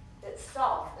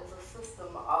itself is a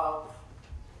system of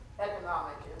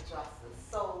economic injustice.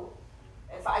 So,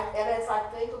 as I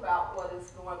think about what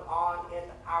is going on in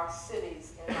our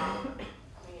cities, I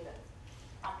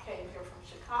came here from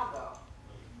Chicago.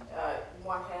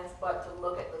 One has but to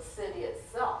look at the city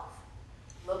itself.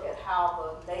 Look at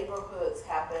how the neighborhoods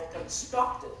have been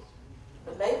constructed.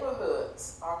 The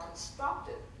neighborhoods are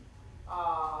constructed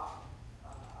on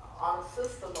a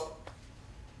system of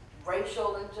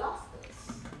racial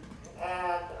injustice.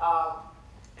 And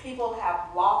people have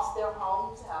lost their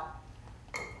homes, have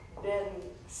been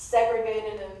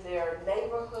segregated in their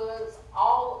neighborhoods,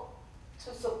 all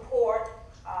to support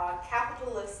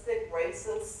capitalistic,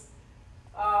 racist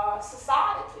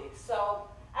society. So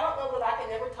I don't know that I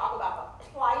can ever talk about the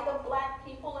plight of black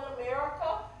people in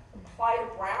America, the plight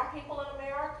of brown people in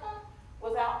America,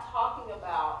 without talking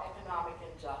about economic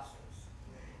injustice.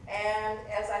 And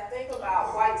as I think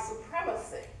about white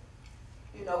supremacy,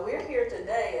 we're here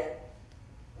today and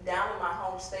down in my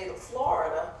home state of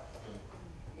Florida,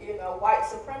 white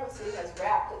supremacy has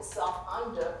wrapped itself up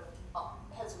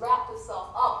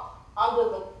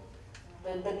under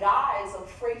the guise of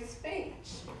free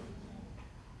speech.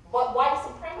 But white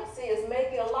supremacy is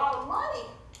making a lot of money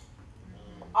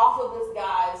off of this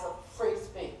guise of free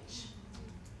speech.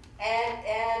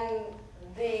 And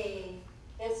the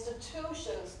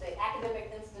institutions, the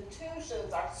academic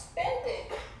institutions are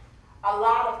spending a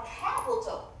lot of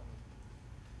capital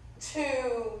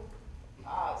to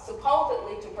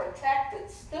supposedly to protect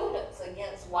its students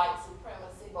against white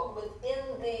supremacy, but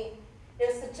within the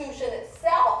institution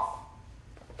itself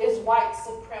is white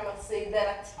supremacy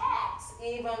that attacks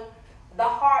even the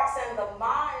hearts and the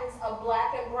minds of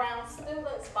black and brown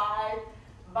students by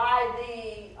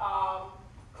the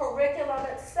curriculum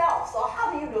itself. So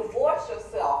how do you divorce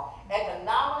yourself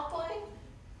economically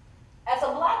as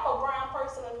a black or brown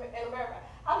person in America?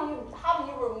 How do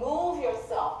you remove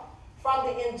yourself from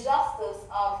the injustice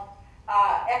of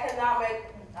economic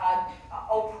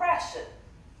oppression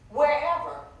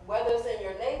wherever, whether it's in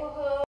your neighborhood,